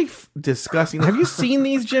really disgusting. Have you seen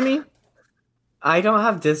these, Jimmy? I don't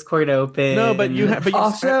have Discord open. No, but you have. But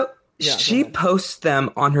Also, she posts them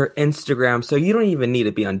on her Instagram, so you don't even need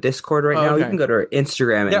to be on Discord right now. You can go to her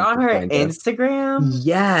Instagram. They're on her Instagram?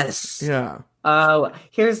 Yes. Yeah. Oh,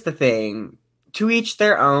 here's the thing. To each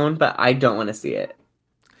their own, but I don't want to see it.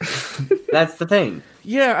 That's the thing.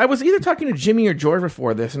 Yeah, I was either talking to Jimmy or George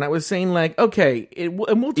before this, and I was saying, like, okay, and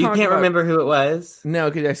we'll talk. You can't remember who it was? No,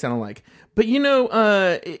 because I sound alike. But you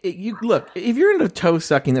look, if you're into toe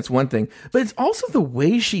sucking, that's one thing. But it's also the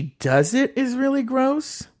way she does it is really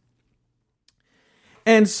gross.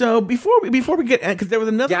 And so before we get, because there was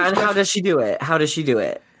another. Yeah, and how does she do it? How does she do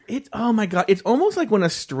it? It's, oh my God, it's almost like when a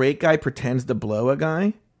straight guy pretends to blow a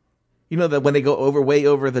guy. You know, that when they go way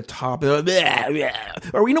over the top,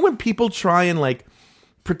 or when people try and like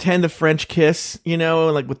pretend a French kiss,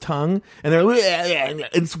 like with tongue, and they're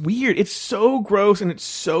it's weird. It's so gross and it's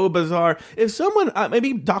so bizarre. If someone,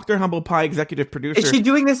 maybe Dr. Humble Pie, executive producer, is she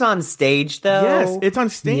doing this on stage though? Yes, it's on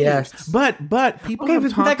stage. Yes. But people have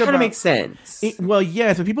talked about that kind of makes sense.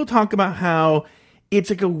 But people talk about how it's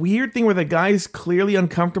like a weird thing where the guy's clearly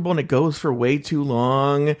uncomfortable and it goes for way too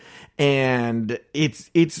long. And it's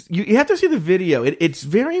you have to see the video. It's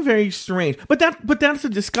very, very strange. But that's the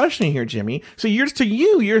discussion here, Jimmy. So you're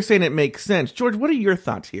saying it makes sense. George, what are your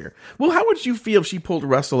thoughts here? Well, how would you feel if she pulled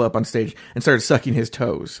Russell up on stage and started sucking his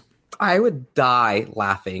toes? I would die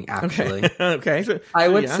laughing, actually. Okay. So, I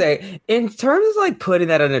would say, in terms of like putting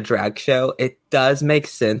that on a drag show, it does make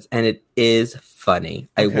sense and it is funny.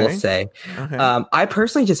 I will say. Okay. I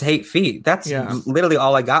personally just hate feet. That's literally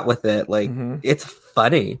all I got with it. Like, it's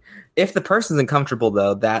funny. If the person's uncomfortable,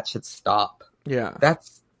 though, that should stop. Yeah.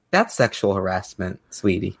 That's sexual harassment,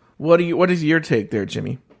 sweetie. What is your take there,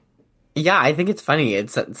 Jimmy? Yeah, I think it's funny. It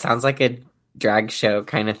sounds like a drag show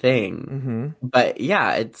kind of thing. But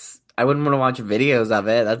yeah, I wouldn't want to watch videos of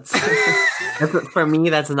it. That's for me,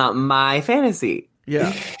 that's not my fantasy.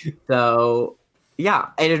 Yeah. So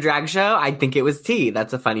yeah, in a drag show, I think it was tea.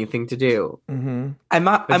 That's a funny thing to do. I'm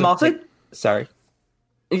also sorry.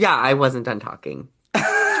 Yeah, I wasn't done talking.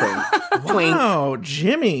 Wow,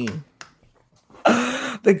 Jimmy.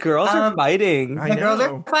 The girls are fighting. I The know. girls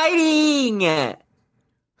are fighting. Yeah.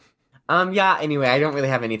 Anyway, I don't really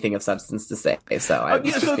have anything of substance to say, so I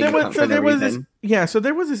was just So being there pumped for no reason.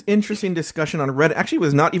 there was this interesting discussion on Reddit. Actually, it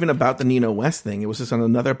was not even about the Nina West thing. It was just on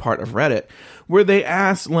another part of Reddit where they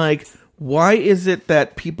asked, like, why is it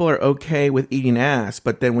that people are okay with eating ass,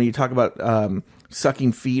 but then when you talk about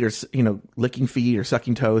sucking feet or licking feet or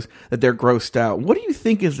sucking toes, that they're grossed out? What do you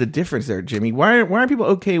think is the difference there, Jimmy? Why are people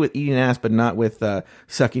okay with eating ass but not with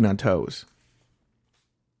sucking on toes?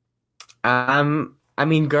 I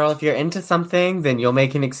mean, girl, if you're into something, then you'll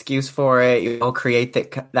make an excuse for it. You'll create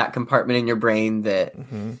that compartment in your brain that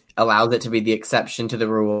allows it to be the exception to the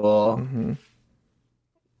rule. Mm-hmm.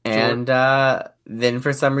 And then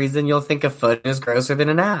for some reason, you'll think a foot is grosser than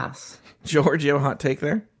an ass. George, you have a hot take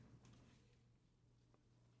there?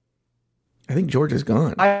 I think George is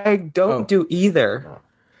gone. I don't do either.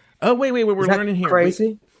 Oh, wait, we're Is that learning here.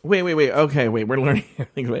 crazy? Wait. Okay, wait, we're learning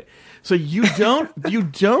here. Wait. So you don't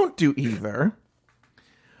do either.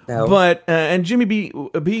 No. But and Jimmy B,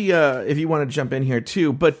 if you want to jump in here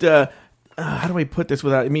too. But how do I put this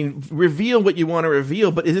without? I mean, reveal what you want to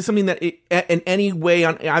reveal. But is this something that in any way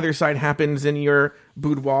on either side happens in your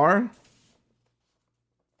boudoir?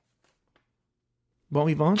 Bon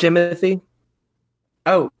vivant? Jimothy?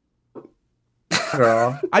 Oh,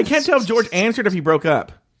 girl. I can't tell if George answered if he broke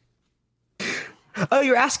up. Oh,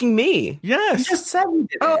 you're asking me? Yes. You just said you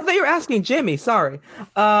did. Oh, I thought you were asking Jimmy. Sorry.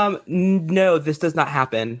 No, this does not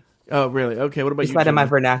happen. Oh, really? Okay. What about It's you? not in my Jimmy?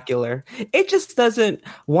 vernacular. It just doesn't.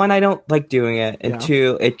 One, I don't like doing it, and Yeah.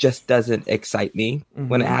 two, it just doesn't excite me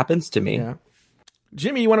when it happens to me. Yeah.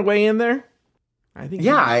 Jimmy, you want to weigh in there? I think.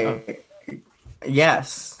 Yeah,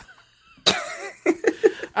 yes.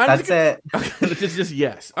 That's it. Just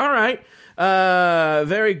yes. All right.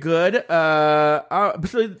 Very good. So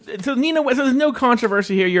Nina, so there's no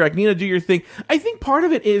controversy here. You're like, Nina, do your thing. I think part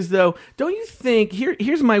of it is, though, don't you think?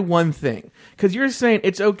 Here's my one thing, because you're saying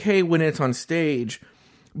it's okay when it's on stage,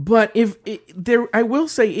 but I will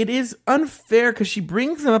say it is unfair because she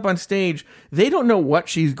brings them up on stage. They don't know what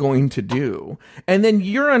she's going to do, and then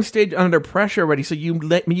you're on stage under pressure already. So you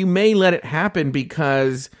may let it happen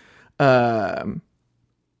because,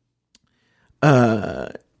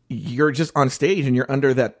 you're just on stage and you're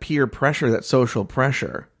under that peer pressure, that social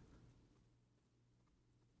pressure.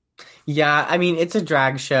 Yeah, I mean, it's a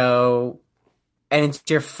drag show, and it's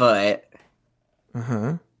your foot.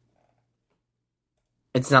 Uh-huh.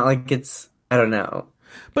 It's not like it's, I don't know.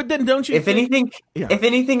 But then don't you If anything, Yeah.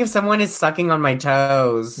 if someone is sucking on my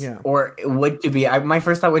toes, Yeah. or it would to be, my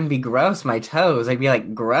first thought wouldn't be gross, my toes. I'd be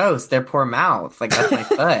like, gross, their poor mouth. Like, that's my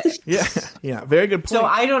foot. Yeah, very good point. So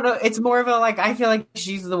I don't know. It's more of a, like, I feel like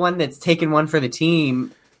she's the one that's taken one for the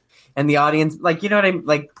team, and the audience, like, you know what I'm,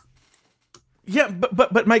 like, yeah,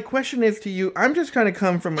 but my question is to you, I'm just trying to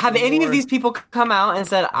come from have any of these people come out and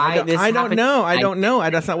said, I don't know.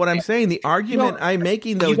 That's not what I'm saying. The argument I'm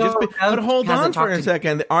making, though, but hold on for a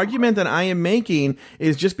second. The argument that I am making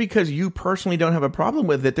is just because you personally don't have a problem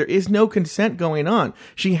with it, there is no consent going on.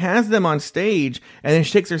 She has them on stage, and then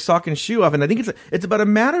she takes her sock and shoe off, and I think it's about a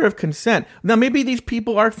matter of consent. Now, maybe these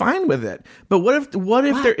people are fine with it, but what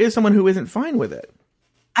if there is someone who isn't fine with it?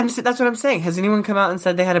 That's what I'm saying. Has anyone come out and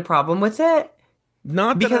said they had a problem with it?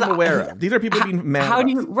 Not that I'm aware of. These are people being mad. How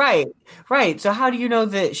do about you right? So how do you know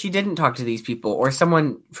that she didn't talk to these people, or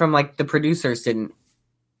someone from, like, the producers didn't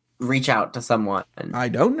reach out to someone? I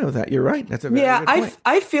don't know that. You're right. That's a very good point.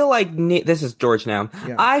 I feel like this is George now.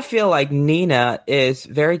 Yeah. I feel like Nina is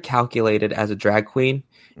very calculated as a drag queen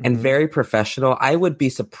and very professional. I would be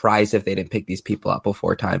surprised if they didn't pick these people up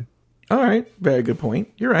before time. All right. Very good point.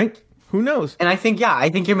 You're right. Who knows? And I think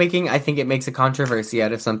it makes a controversy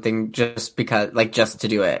out of something just because, like, just to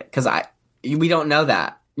do it. Because we don't know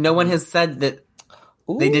that. No one has said that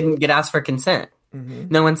they didn't get asked for consent.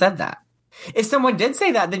 No one said that. If someone did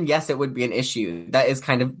say that, then yes, it would be an issue. That's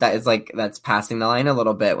passing the line a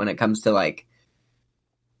little bit when it comes to, like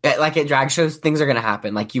at drag shows, things are going to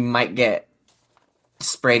happen. Like, you might get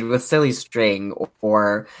sprayed with silly string,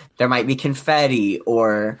 or there might be confetti,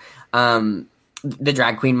 or, the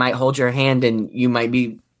drag queen might hold your hand and you might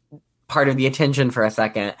be part of the attention for a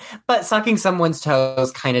second. But sucking someone's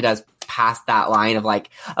toes kind of does pass that line of, like,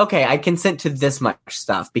 okay, I consent to this much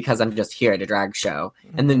stuff because I'm just here at a drag show.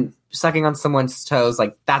 And then sucking on someone's toes,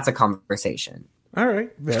 like, that's a conversation. All right.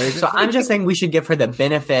 Very good. So I'm just saying we should give her the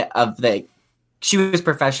benefit of she was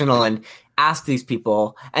professional and ask these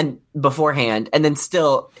people and beforehand, and then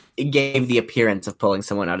still gave the appearance of pulling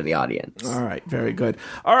someone out of the audience. All right, very good.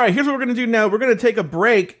 All right, here's what we're going to do now. We're going to take a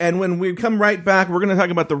break, and when we come right back, we're going to talk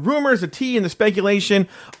about the rumors, the tea, and the speculation,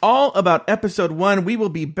 all about episode 1. We will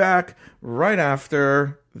be back right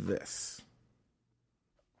after this.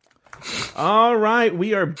 All right,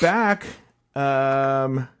 we are back.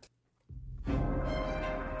 I've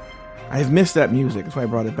missed that music. That's why I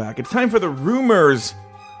brought it back. It's time for the rumors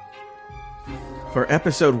for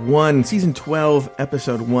episode 1, season 12,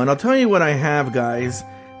 episode 1. I'll tell you what I have, guys,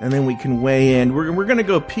 and then we can weigh in. We're going to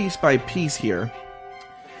go piece by piece here.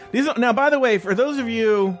 Now, by the way, for those of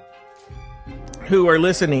you who are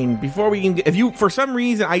listening, before we can, if you, for some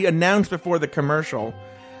reason, I announced before the commercial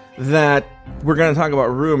that we're going to talk about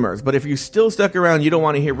rumors, but if you still stuck around, you don't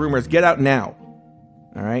want to hear rumors, get out now.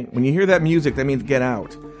 All right? When you hear that music, that means get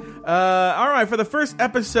out. All right, for the first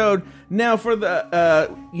episode, now for the,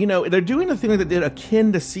 they're doing a thing that did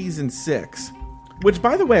akin to season 6, which,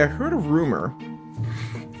 by the way, I heard a rumor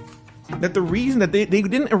that the reason that they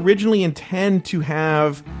didn't originally intend to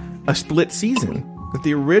have a split season, that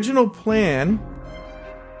the original plan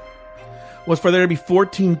was for there to be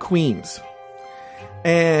 14 queens.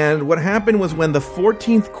 And what happened was when the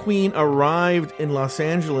 14th queen arrived in Los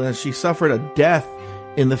Angeles, she suffered a death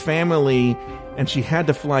in the family, and she had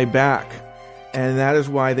to fly back. And that is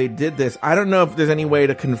why they did this. I don't know if there's any way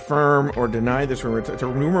to confirm or deny this rumor. It's a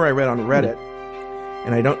rumor I read on Reddit,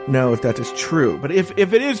 and I don't know if that is true. But if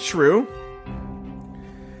it is true,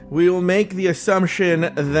 we will make the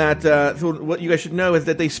assumption that so what you guys should know is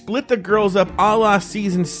that they split the girls up a la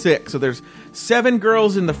season 6. So there's 7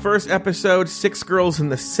 girls in the first episode, 6 girls in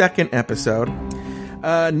the second episode.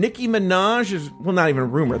 Nicki Minaj is, well, not even a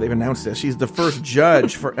rumor, they've announced this. She's the first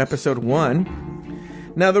judge for episode 1.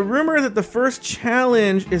 Now, the rumor that the first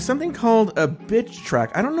challenge is something called a bitch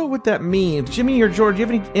track. I don't know what that means. Jimmy or George, do you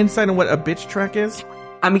have any insight on what a bitch track is?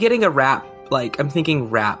 I'm getting a rap. I'm thinking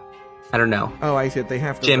rap. I don't know. Oh, I see. They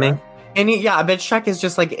have to Jimmy? rap. A bitch track is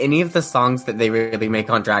just like any of the songs that they really make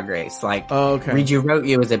on Drag Race. Like, Read You Wrote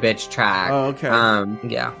You is a bitch track. Oh, okay.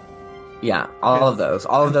 Yeah, all of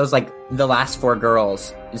those, like the last 4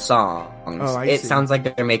 girls songs. Oh, I see. Sounds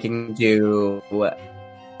like they're making do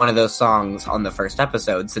one of those songs on the first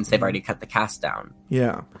episode since they've already cut the cast down.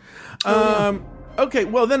 Yeah. Okay,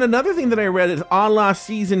 well, then another thing that I read is a la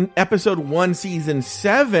episode 1, season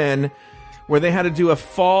 7, where they had to do a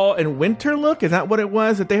fall and winter look. Is that what it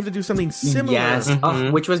was? That they have to do something similar? Yes,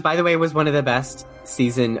 which was, by the way, was one of the best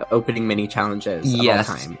season opening mini challenges of all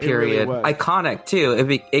time. Period. Really iconic,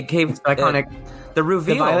 too. It came iconic. The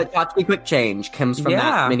reveal. The Violet Chachki quick change comes from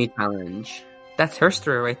that mini challenge. That's her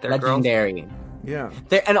story right there, Legendary. Girls. Yeah.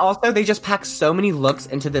 And also, they just packed so many looks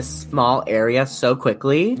into this small area so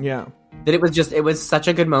quickly. Yeah. That it was such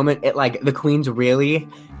a good moment. The queens really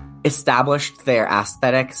established their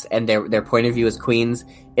aesthetics and their point of view as queens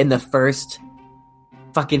in the first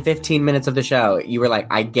fucking 15 minutes of the show. You were like,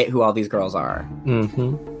 I get who all these girls are.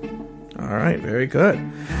 Mm-hmm. All right, very good.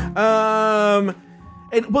 Well,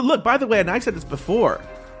 look, by the way, and I said this before,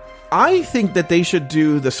 I think that they should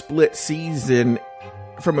do the split season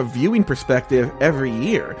from a viewing perspective every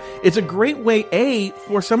year. It's a great way,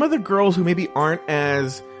 for some of the girls who maybe aren't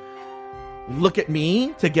as look at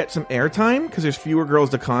me to get some airtime because there's fewer girls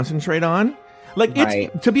to concentrate on.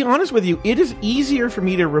 To be honest with you, it is easier for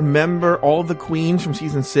me to remember all the queens from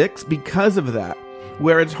season 6 because of that.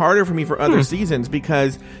 Where it's harder for me for other seasons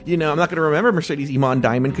because, I'm not going to remember Mercedes Iman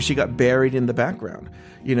Diamond because she got buried in the background,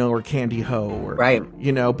 or Candy Ho. Or,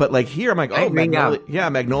 but like here, I'm like,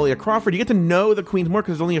 Magnolia Crawford. You get to know the queens more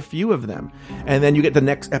because there's only a few of them. And then you get the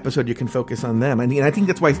next episode, you can focus on them. I think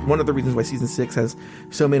that's why one of the reasons why season 6 has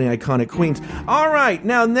so many iconic queens. All right.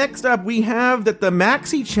 Now, next up, we have that the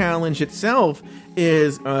Maxi Challenge itself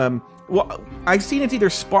is, I've seen it's either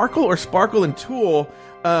Sparkle or Sparkle and Tulle.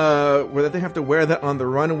 Where they have to wear that on the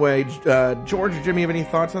runway. George or Jimmy, have any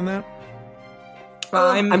thoughts on that?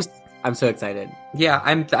 I'm so excited.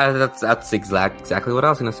 Yeah, that's exactly what I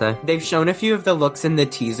was gonna say. They've shown a few of the looks in the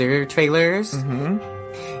teaser trailers,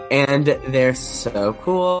 and they're so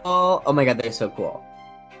cool. Oh my god, they're so cool.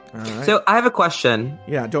 All right. So I have a question.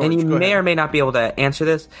 Yeah, George, and you may or may not be able to answer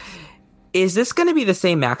this. Is this going to be the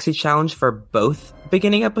same Maxi Challenge for both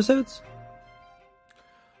beginning episodes?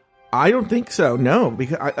 I don't think so. No,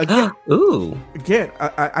 because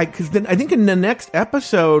because then I think in the next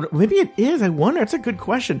episode, maybe it is. I wonder. It's a good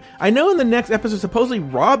question. I know in the next episode, supposedly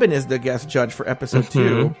Robin is the guest judge for episode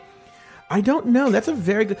 2. I don't know. That's a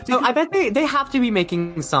very good. So I bet they have to be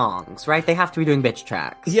making songs, right? They have to be doing bitch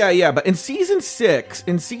tracks. Yeah. But in season 6,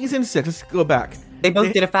 let's go back. They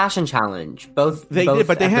both did a fashion challenge. Both did,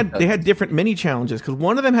 but they had different mini challenges because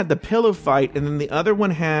one of them had the pillow fight, and then the other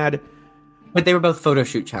one had. But they were both photo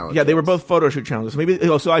shoot challenges. Yeah, they were both photo shoot challenges. Maybe.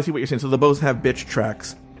 Oh, so I see what you're saying. So they both have bitch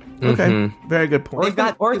tracks. Okay, very good point.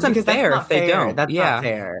 Or it's unfair if they don't. That's not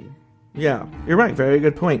fair. Yeah, you're right. Very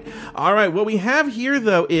good point. All right, what we have here,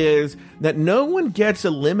 though, is that no one gets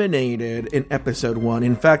eliminated in episode 1.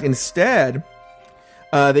 In fact, instead,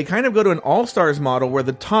 they kind of go to an all-stars model where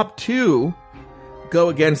the top 2 go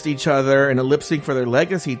against each other in a lip sync for their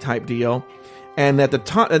legacy type deal. And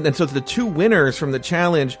that so the 2 winners from the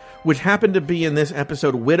challenge, which happened to be in this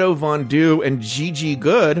episode, Widow Von Du and Gigi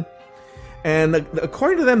Good. And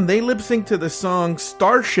according to them, they lip sync to the song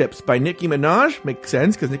Starships by Nicki Minaj. Makes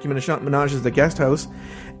sense, because Nicki Minaj is the guest host.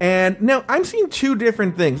 And now I'm seeing 2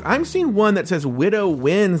 different things. I'm seeing one that says Widow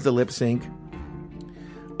wins the lip sync.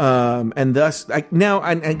 And thus,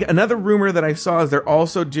 another rumor that I saw is they're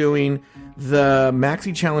also doing the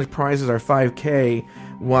Maxi Challenge prizes are $5,000,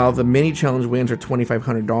 while the mini challenge wins are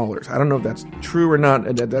 $2,500. I don't know if that's true or not.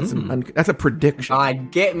 That's a prediction.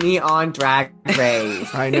 Get me on Drag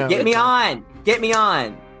Race. I know. Get me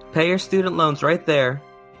on. Pay your student loans right there.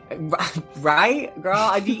 Right, girl?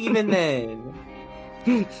 I'd be even then.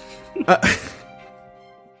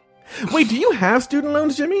 Wait, do you have student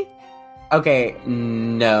loans, Jimmy? Okay,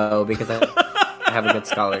 no, because I have a good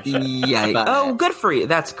scholarship. Yeah. Good for you.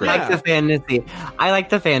 That's great. I like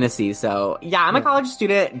the fantasy. So, yeah, I'm a college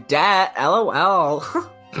student. Debt. LOL. All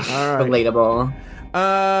right. Relatable.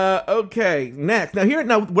 Okay, next.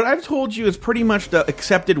 Now, what I've told you is pretty much the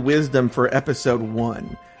accepted wisdom for episode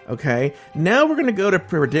 1. Okay? Now we're going to go to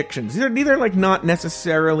predictions. These are like not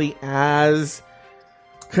necessarily as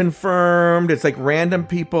confirmed. It's like random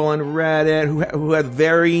people on Reddit who have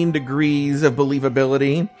varying degrees of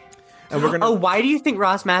believability. And we're gonna... why do you think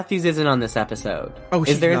Ross Matthews isn't on this episode? Oh,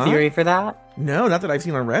 is there a theory for that? No, not that I've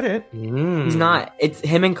seen on Reddit. He's not. It's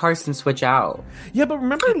him and Carson switch out. Yeah, but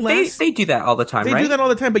remember they do that all the time, right? They do that all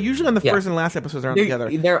the time, but usually on the first and last episodes they're together.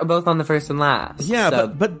 They're both on the first and last. Yeah, so.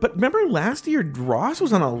 but remember last year Ross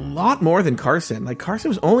was on a lot more than Carson. Like Carson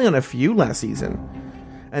was only on a few last season.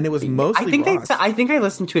 And it was mostly Ross. I think I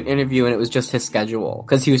listened to an interview and it was just his schedule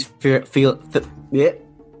because he was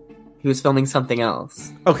he was filming something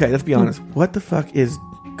else. Okay, let's be honest. What the fuck is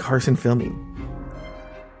Carson filming?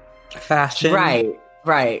 Fashion. Right.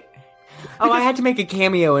 Oh, I had to make a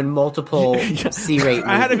cameo in multiple C-rate movies.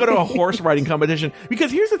 I had to go to a horse riding competition.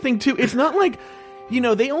 Because here's the thing, too. It's not like,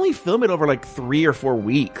 they only film it over like 3 or 4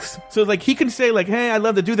 weeks. So, like, he can say, like, hey, I'd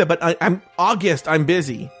love to do that, but I'm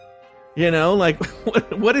busy.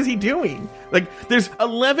 What is he doing? Like, there's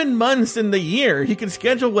 11 months in the year. He can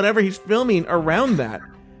schedule whatever he's filming around that.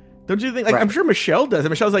 Don't you think? Like, right. I'm sure Michelle does. And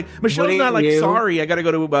Michelle's not like, sorry, I got to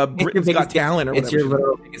go to Britain's Got Talent or whatever. It's your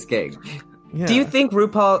literal biggest gig. Yeah. Do you think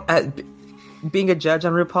RuPaul, being a judge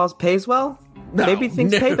on RuPaul's, pays well? No, maybe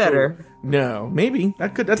things pay better. No, maybe.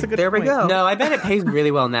 That's a good point. There we go. No, I bet it pays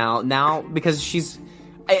really well now because she's...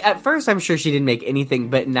 At first, I'm sure she didn't make anything,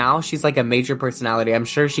 but now she's like a major personality. I'm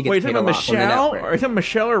sure she gets paid a lot Michelle? on the network. Are you talking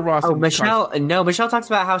Michelle or Ross? Oh, Michelle. No, Michelle talks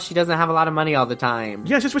about how she doesn't have a lot of money all the time.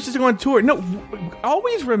 Yeah, just wishes to go on tour. No,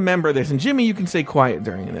 always remember this. And Jimmy, you can stay quiet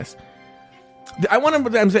during this.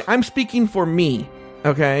 I'm speaking for me,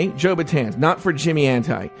 okay? Joe Batanz, not for Jimmy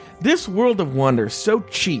Anti. This World of Wonder is so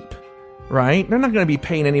cheap. Right? They're not going to be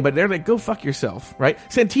paying anybody. They're like, go fuck yourself, right?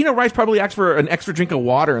 Santina Rice probably asked for an extra drink of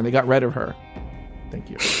water and they got rid of her. Thank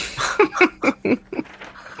you.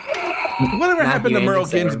 Whatever happened to Merle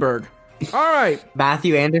Ginsburg? All right.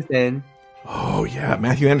 Matthew Anderson. Oh, yeah.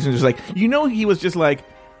 Matthew Anderson was like, he was just like,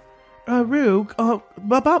 Rue,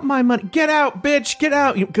 about my money. Get out, bitch. Get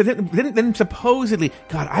out. Because then supposedly,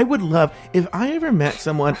 God, I would love, if I ever met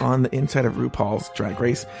someone on the inside of RuPaul's Drag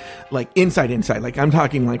Race, like inside, like I'm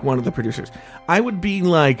talking like one of the producers, I would be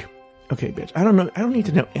like, okay, bitch, I don't need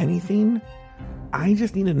to know anything. I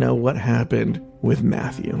just need to know what happened with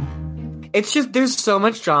Matthew. It's just, there's so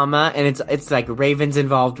much drama, and it's like Raven's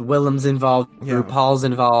involved, Willem's involved, RuPaul's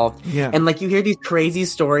involved. Yeah. And like you hear these crazy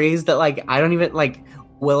stories that like, I don't even like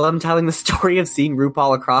Willem telling the story of seeing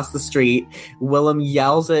RuPaul across the street. Willem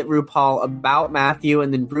yells at RuPaul about Matthew,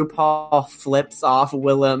 and then RuPaul flips off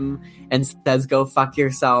Willem and says, go fuck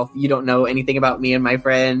yourself. You don't know anything about me and my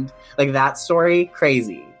friend. Like that story,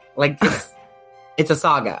 crazy. Like it's a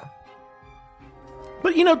saga.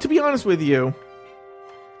 But, to be honest with you,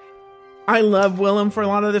 I love Willem for a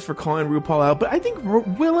lot of this, for calling RuPaul out, but I think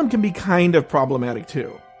Willem can be kind of problematic,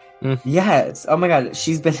 too. Yes. Oh, my God.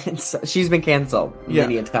 She's been canceled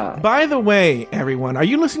many a time. By the way, everyone, are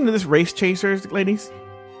you listening to this Race Chasers, ladies?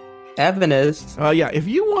 Evan is. Yeah, if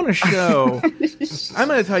you want a show, I'm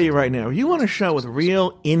going to tell you right now, if you want a show with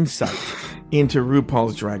real insight into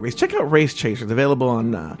RuPaul's Drag Race, check out Race Chasers, available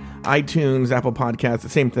on iTunes, Apple Podcasts, the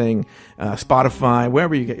same thing, Spotify,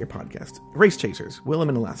 wherever you get your podcasts. Race Chasers, Willem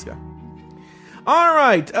in Alaska. All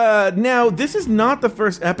right, now this is not the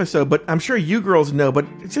first episode, but I'm sure you girls know, but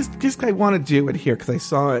just I want to do it here because I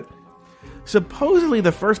saw it. Supposedly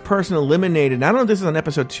the first person eliminated, I don't know if this is on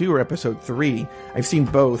episode 2 or episode 3, I've seen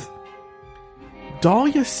both,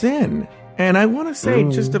 Dahlia Sin. And I want to say,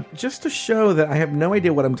 just to show that I have no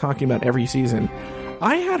idea what I'm talking about every season,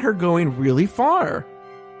 I had her going really far.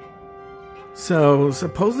 So,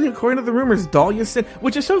 supposedly, according to the rumors, Dahlia Sin,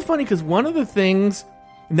 which is so funny because one of the things,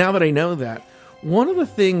 now that I know that, one of the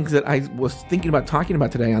things that I was thinking about talking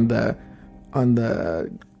about today on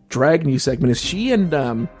the drag news segment is she and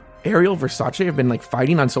Ariel Versace have been like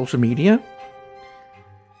fighting on social media.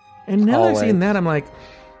 And now that I've seen that, I'm like,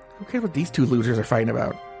 who cares what these two losers are fighting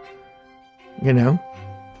about? You know?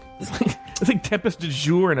 It's like Tempest du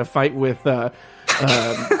Jour in a fight with like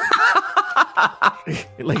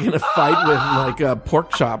in a fight with like a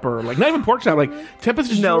pork chop, or like not even pork chop, like Tempest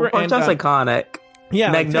du Jour. No, pork chop's iconic.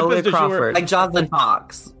 Yeah, Magnolia Crawford. Like Jocelyn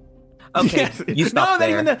Fox. Okay, yes. you stop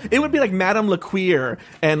there. It would be like Madame LaQueer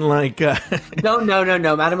and like... No.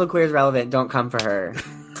 Madame LaQueer is relevant. Don't come for her.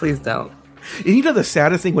 Please don't. And you know the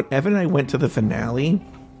saddest thing? When Evan and I went to the finale,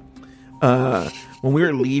 when we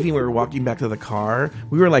were leaving, we were walking back to the car,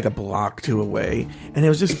 we were like a block or two away, and it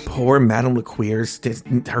was just poor Madame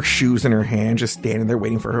LaQueer, her shoes in her hand, just standing there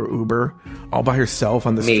waiting for her Uber, all by herself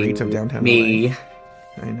on the streets of downtown LA.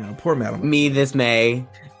 I know, poor Madame. Me this May.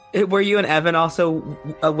 Were you and Evan also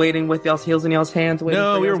waiting with y'all's heels in y'all's hands?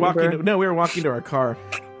 No, we were walking. No, we were walking to our car.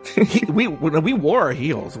 we wore our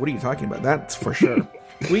heels. What are you talking about? That's for sure.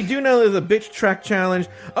 We do know there's a bitch track challenge.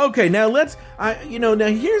 Okay, now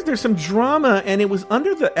there's some drama, and it was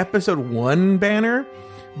under the episode 1 banner,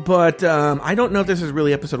 but I don't know if this is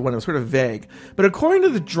really episode 1. It was sort of vague. But according to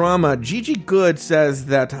the drama, Gigi Good says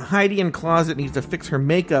that Heidi in Closet needs to fix her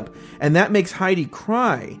makeup, and that makes Heidi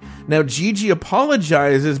cry. Now, Gigi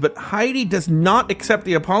apologizes, but Heidi does not accept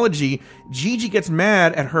the apology. Gigi gets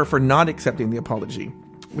mad at her for not accepting the apology,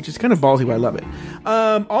 which is kind of ballsy, but I love it.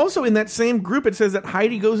 Also, in that same group, it says that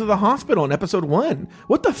Heidi goes to the hospital in episode 1.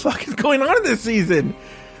 What the fuck is going on in this season?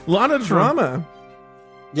 A lot of drama.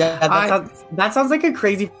 Yeah, that sounds like a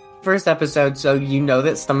crazy first episode, so you know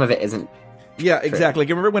that some of it isn't. Yeah, exactly. Like,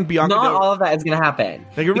 remember when Bianca... Not all of that is going to happen.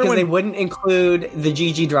 Because they wouldn't include the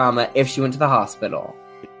Gigi drama if she went to the hospital.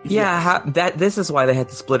 Yeah, this is why they had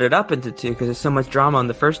to split it up into 2, because there's so much drama on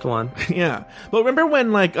the first one. Yeah. But remember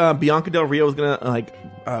when, like, Bianca Del Rio was going to, like,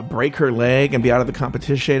 break her leg and be out of the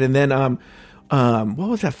competition, and then, what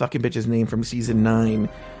was that fucking bitch's name from season 9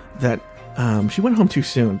 that... she went home too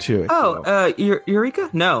soon, too. Eureka?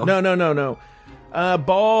 No. No.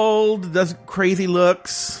 Bald, does crazy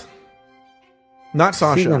looks. Not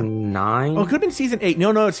Sasha. Season 9? Oh, it could have been season 8.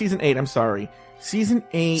 No, it's season 8. I'm sorry. Season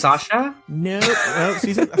 8. Sasha? No, Sasha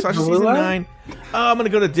season 9. Oh, I'm going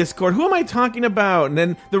to go to Discord. Who am I talking about? And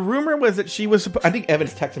then the rumor was that she was... I think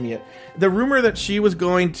Evan's texting me it. The rumor that she was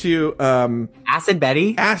going to... Acid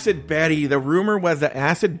Betty? Acid Betty. The rumor was that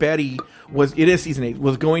Acid Betty it is season 8,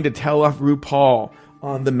 was going to tell off RuPaul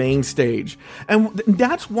on the main stage. And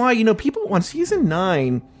that's why, people on season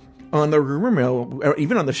 9... on the rumor mill, or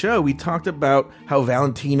even on the show, we talked about how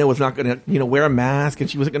Valentina was not going to, wear a mask, and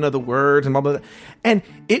she wasn't going to know the words, and blah, blah, blah. And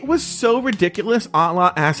it was so ridiculous, a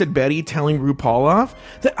la Acid Betty telling RuPaul off,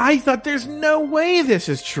 that I thought there's no way this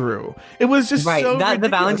is true. It was just so ridiculous. The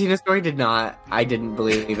Valentina story I didn't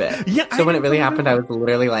believe it. Yeah, so when it really happened, I was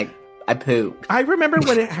literally like, I pooped. I remember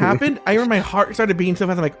when it happened, I remember my heart started beating so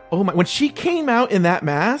fast. I'm like, oh my, when she came out in that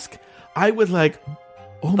mask, I was like,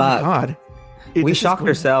 oh my God. We shocked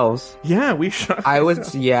ourselves. Yeah, we shocked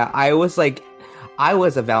ourselves. I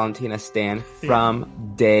was a Valentina stan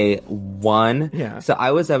from day 1. Yeah. So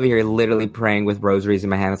I was over here literally praying with rosaries in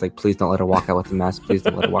my hand. I was like, please don't let her walk out with the mask. Please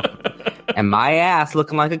don't let her walk out. And my ass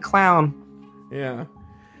looking like a clown. Yeah.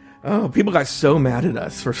 Oh, people got so mad at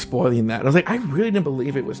us for spoiling that. I was like, I really didn't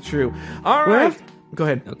believe it was true. All right. Go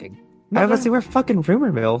ahead. Okay. I was we're fucking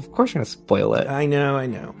rumor mill. Of course you're gonna spoil it. I know.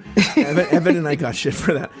 Evan and I got shit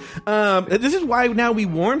for that. This is why now we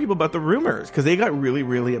warn people about the rumors, because they got really,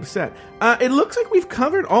 really upset. It looks like we've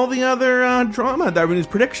covered all the other drama. That was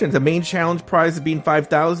predictions. The main challenge prize being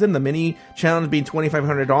 $5,000, the mini challenge being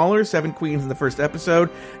 $2,500, 7 queens in the first episode,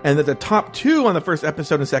 and that the top 2 on the first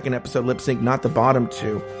episode and second episode lip sync, not the bottom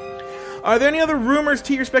 2. Are there any other rumors,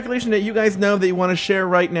 tea, or speculation that you guys know that you want to share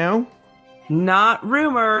right now? Not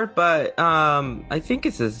rumor, but I think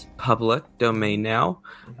this is public domain now.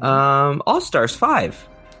 All Stars 5.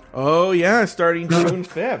 Oh, yeah, starting June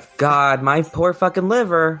 5th. God, my poor fucking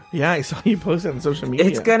liver. Yeah, I saw you post that on social media.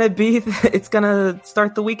 It's gonna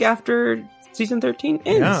start the week after season 13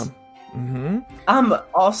 ends. Yeah.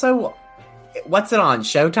 Also, what's it on?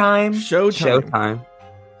 Showtime? Showtime.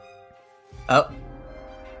 Oh,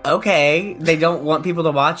 okay. They don't want people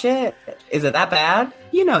to watch it? Is it that bad?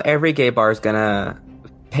 You know, every gay bar is gonna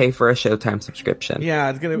pay for a Showtime subscription. Yeah,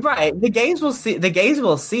 it's gonna. Right. The gays will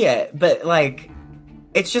see it, but like,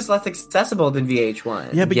 it's just less accessible than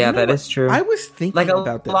VH1. Yeah, but yeah, you know that what? is true. I was thinking Like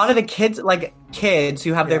about this. a lot of the kids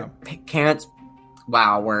who have their parents.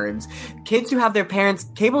 Wow, words. Kids who have their parents'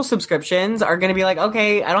 cable subscriptions are going to be like,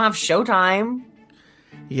 okay, I don't have Showtime.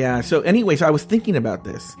 Yeah, so anyway, so I was thinking about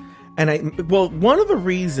this. And one of the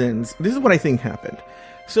reasons, this is what I think happened.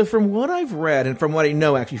 So from what I've read and from what I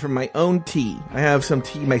know, actually, from my own tea, I have some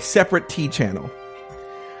tea, my separate tea channel.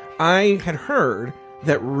 I had heard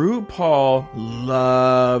that RuPaul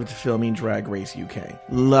loved filming Drag Race UK.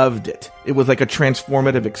 Loved it. It was like a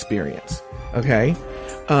transformative experience. Okay?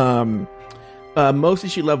 Mostly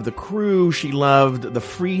she loved the crew, she loved the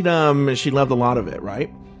freedom, she loved a lot of it, right?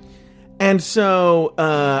 And so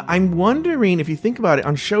I'm wondering, if you think about it,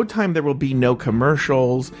 on Showtime there will be no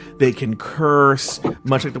commercials, they can curse,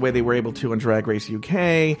 much like the way they were able to on Drag Race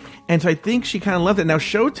UK, and so I think she kind of loved it. Now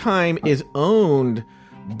Showtime is owned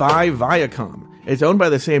by Viacom. It's owned by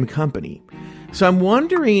the same company. So I'm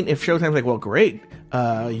wondering if Showtime's like, well, great,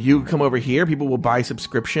 you come over here, people will buy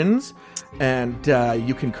subscriptions, and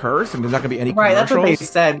you can curse, and there's not going to be any commercials. Right, that's what they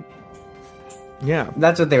said. Yeah.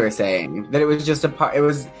 That's what they were saying. That it was just it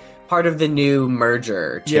was part of the new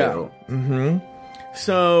merger, too. Yeah. Mm-hmm.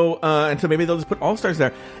 So, and so maybe they'll just put All Stars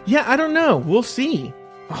there. Yeah, I don't know. We'll see.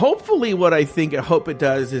 Hopefully what I hope it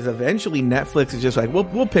does is eventually Netflix is just like,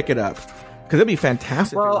 we'll pick it up. Because it'd be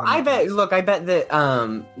fantastic. Well, I bet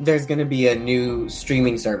that there's going to be a new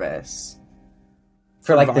streaming service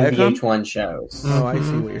for like the Viacom? VH1 shows. Oh, I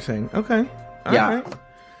see what you're saying. Okay. All Yeah. right.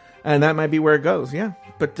 And that might be where it goes, yeah.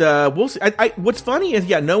 But we'll see. What's funny is,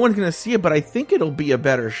 no one's going to see it, but I think it'll be a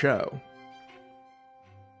better show.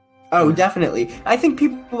 Oh, definitely. I think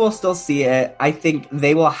people will still see it. I think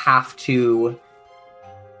they will have to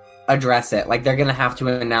address it. Like, they're going to have to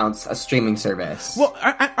announce a streaming service. Well,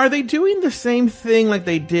 are they doing the same thing like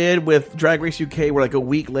they did with Drag Race UK, where like a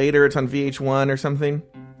week later it's on VH1 or something?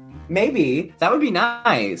 Maybe. That would be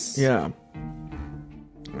nice. Yeah.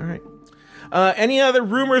 All right. Any other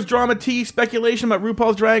rumors, drama, tea, speculation about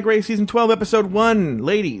RuPaul's Drag Race Season 12, Episode 1,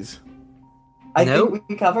 ladies? I Nope. think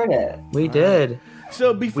we covered it. We did.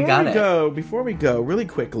 So before we go, really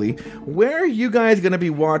quickly, where are you guys going to be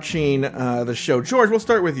watching the show? George, we'll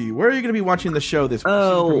start with you. Where are you going to be watching the show this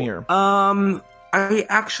season premiere? I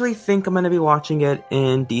actually think I'm going to be watching it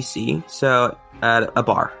in DC, so at a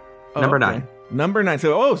bar. Number 9. Number 9.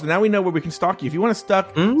 So now we know where we can stalk you. If you want to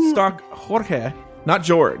stalk Jorge, not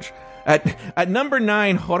George. At number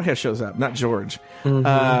 9, Jorge shows up, not George.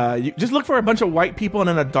 You just look for a bunch of white people and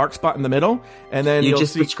then a dark spot in the middle, and then you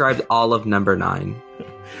just described all of number 9.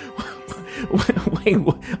 Wait,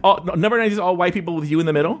 number 9 is all white people with you in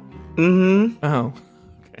the middle? Mm-hmm. Oh,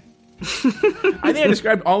 okay. I think I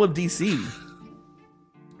described all of DC.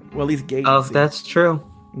 Well, at least gay. Oh, DC. that's true.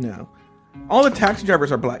 No, all the taxi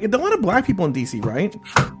drivers are black. There's a lot of black people in DC, right?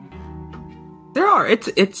 There are. It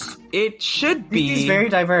should be It's very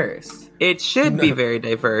diverse. It should be very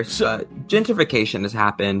diverse. Gentrification has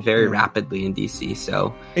happened very rapidly in DC.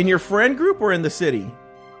 So, in your friend group or in the city?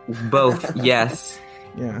 Both. Yes.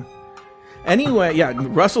 Yeah. Anyway,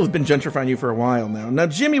 Russell's been gentrifying you for a while now. Now,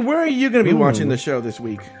 Jimmy, where are you going to be watching the show this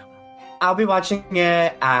week? I'll be watching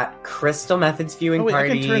it at Crystal Methods viewing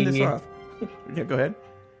party. I can turn this off. Yeah, go ahead.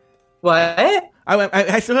 What?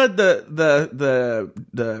 I still had the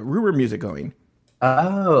rumor music going.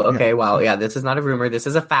 Oh, okay. Yeah. Well, yeah, this is not a rumor. This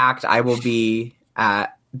is a fact. I will be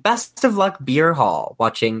at Best of Luck Beer Hall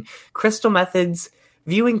watching Crystal Methods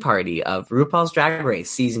viewing party of RuPaul's Drag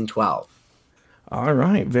Race Season 12. All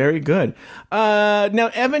right. Very good.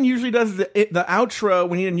 Now, Evan usually does the outro.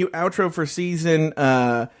 We need a new outro for Season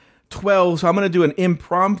 12, so I'm going to do an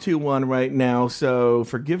impromptu one right now, so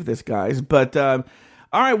forgive this, guys. But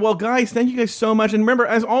all right, well, guys, thank you guys so much. And remember,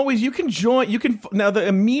 as always, you can now the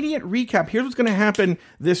immediate recap. Here's what's going to happen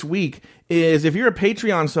this week is if you're a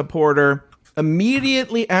Patreon supporter,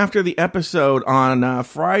 immediately after the episode on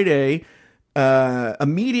Friday,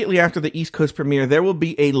 immediately after the East Coast premiere, there will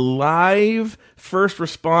be a live first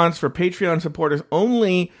response for Patreon supporters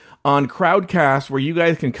only on Crowdcast, where you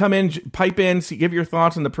guys can come in, pipe in, give your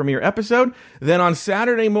thoughts on the premiere episode. Then on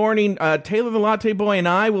Saturday morning, Taylor the Latte Boy and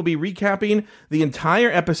I will be recapping the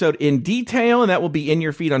entire episode in detail, and that will be in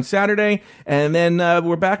your feed on Saturday. And then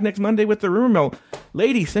we're back next Monday with the Rumor Mill.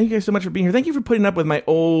 Ladies, thank you guys so much for being here. Thank you for putting up with my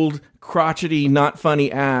old, crotchety, not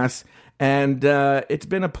funny ass. And it's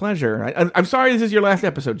been a pleasure. I'm sorry this is your last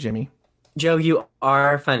episode, Jimmy. Joe, you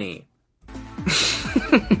are funny.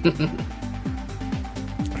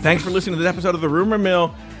 Thanks for listening to this episode of The Rumor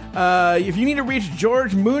Mill. If you need to reach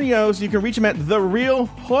George Munoz, you can reach him at The Real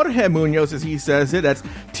Jorge Munoz, as he says it. That's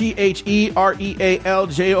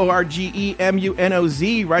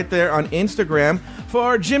TheRealJorgeMunoz, right there on Instagram.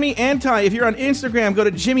 For Jimmy Anti, if you're on Instagram, go to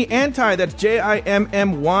Jimmy Anti, that's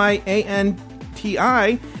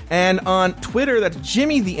JIMMYANTI. And on Twitter, that's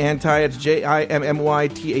Jimmy the Anti, it's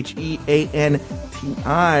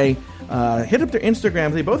JIMMYTHEANTI. Hit up their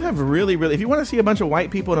Instagrams. They both have really, if you want to see a bunch of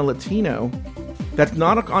white people and a Latino that's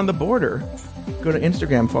not on the border, go to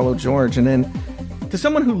Instagram, follow George. And then to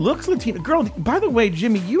someone who looks Latino, girl, by the way,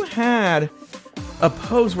 Jimmy, you had a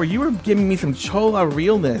post where you were giving me some chola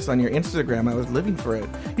realness on your Instagram. I was living for it.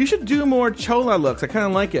 You should do more chola looks. I kind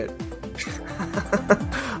of like it.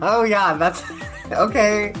 Oh yeah, that's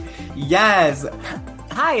okay. Yes.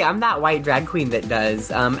 Hi, I'm that white drag queen that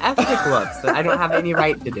does ethnic looks that I don't have any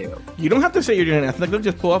right to do. You don't have to say you're doing an ethnic look.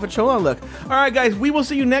 Just pull off a chola look. All right, guys, we will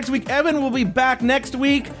see you next week. Evan will be back next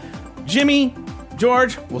week. Jimmy,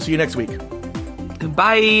 George, we'll see you next week.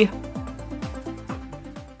 Bye.